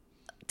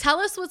tell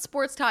us what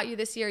sports taught you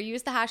this year.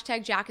 Use the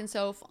hashtag Jack and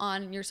Soph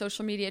on your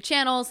social media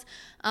channels.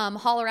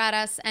 Holler at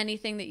us.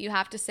 Anything that you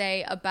have to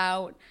say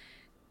about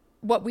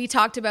what we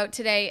talked about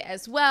today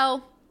as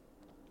well.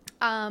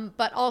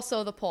 But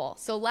also the poll.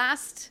 So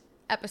last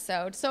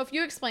episode. So if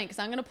you explain, because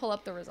I'm going to pull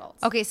up the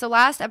results. Okay, so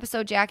last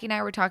episode, Jackie and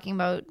I were talking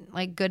about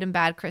like good and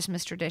bad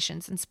Christmas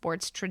traditions and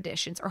sports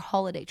traditions, or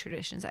holiday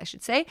traditions, I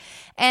should say.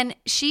 And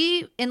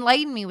she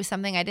enlightened me with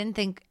something I didn't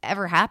think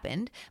ever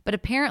happened. But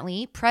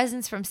apparently,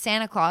 presents from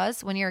Santa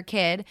Claus, when you're a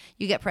kid,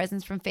 you get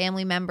presents from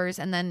family members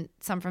and then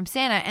some from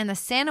Santa. And the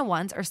Santa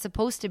ones are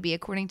supposed to be,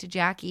 according to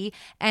Jackie,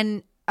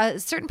 and a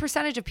certain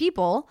percentage of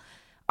people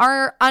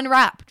are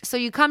unwrapped. So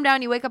you come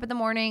down, you wake up in the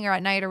morning or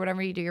at night or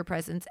whatever you do your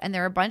presents, and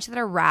there are a bunch that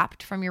are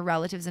wrapped from your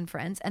relatives and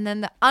friends, and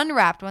then the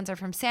unwrapped ones are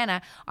from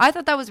Santa. I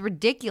thought that was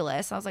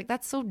ridiculous. I was like,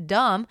 that's so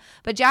dumb.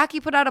 But Jackie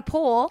put out a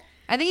poll.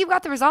 I think you've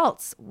got the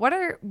results. What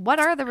are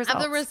the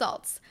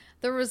results?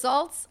 The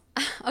results.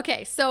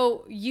 Okay,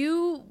 so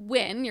you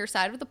win your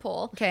side of the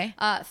poll. Okay.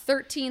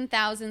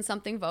 13,000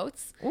 something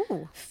votes.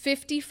 Ooh.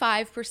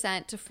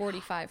 55% to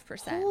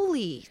 45%.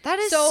 Holy, that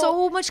is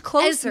so much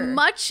closer. As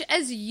much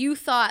as you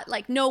thought,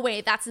 like, no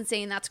way, that's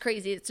insane, that's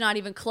crazy, it's not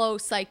even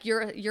close, like,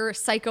 you're a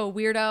psycho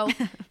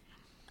weirdo.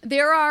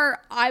 There are,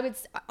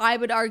 I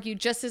would argue,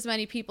 just as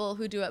many people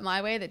who do it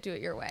my way that do it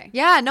your way.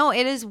 Yeah, no,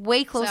 it is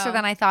way closer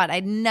than I thought.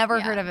 I'd never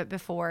heard of it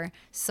before.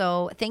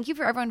 So thank you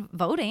for everyone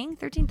voting.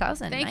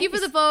 13,000. Thank you for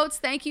the votes.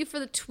 Thank you for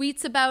the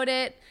tweets about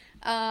it,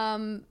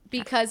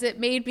 because it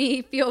made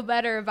me feel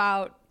better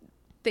about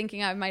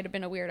thinking I might have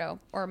been a weirdo,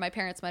 or my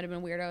parents might have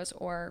been weirdos,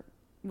 or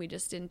we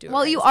just didn't do it.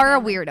 Well, right you as are a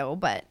family. weirdo,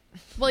 but...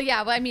 Well,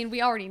 yeah, but I mean,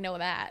 we already know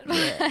that.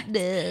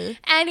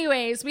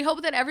 Anyways, we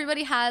hope that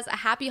everybody has a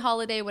happy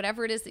holiday,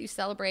 whatever it is that you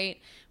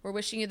celebrate. We're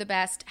wishing you the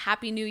best.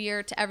 Happy New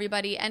Year to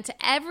everybody, and to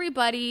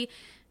everybody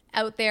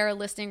out there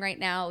listening right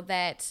now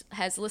that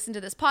has listened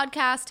to this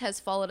podcast,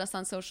 has followed us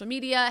on social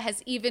media,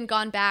 has even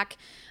gone back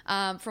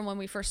from when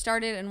we first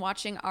started and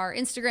watching our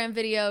Instagram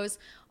videos.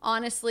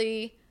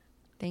 Honestly,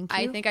 thank you.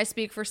 I think I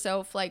speak for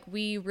Soph. Like,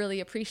 we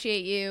really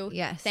appreciate you.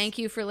 Yes. Thank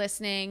you for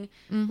listening.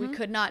 We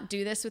could not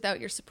do this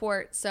without your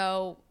support.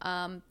 So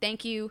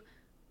thank you.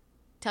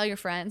 Tell your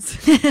friends.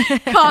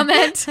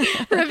 Comment.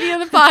 Review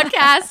the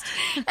podcast.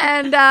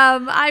 And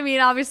I mean,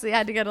 obviously I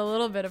had to get a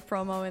little bit of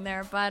promo in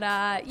there. But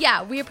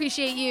yeah, we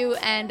appreciate you.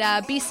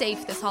 And be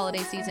safe this holiday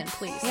season,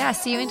 please. Yeah,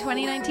 see you in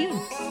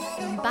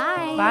 2019.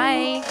 Bye.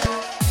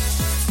 Bye.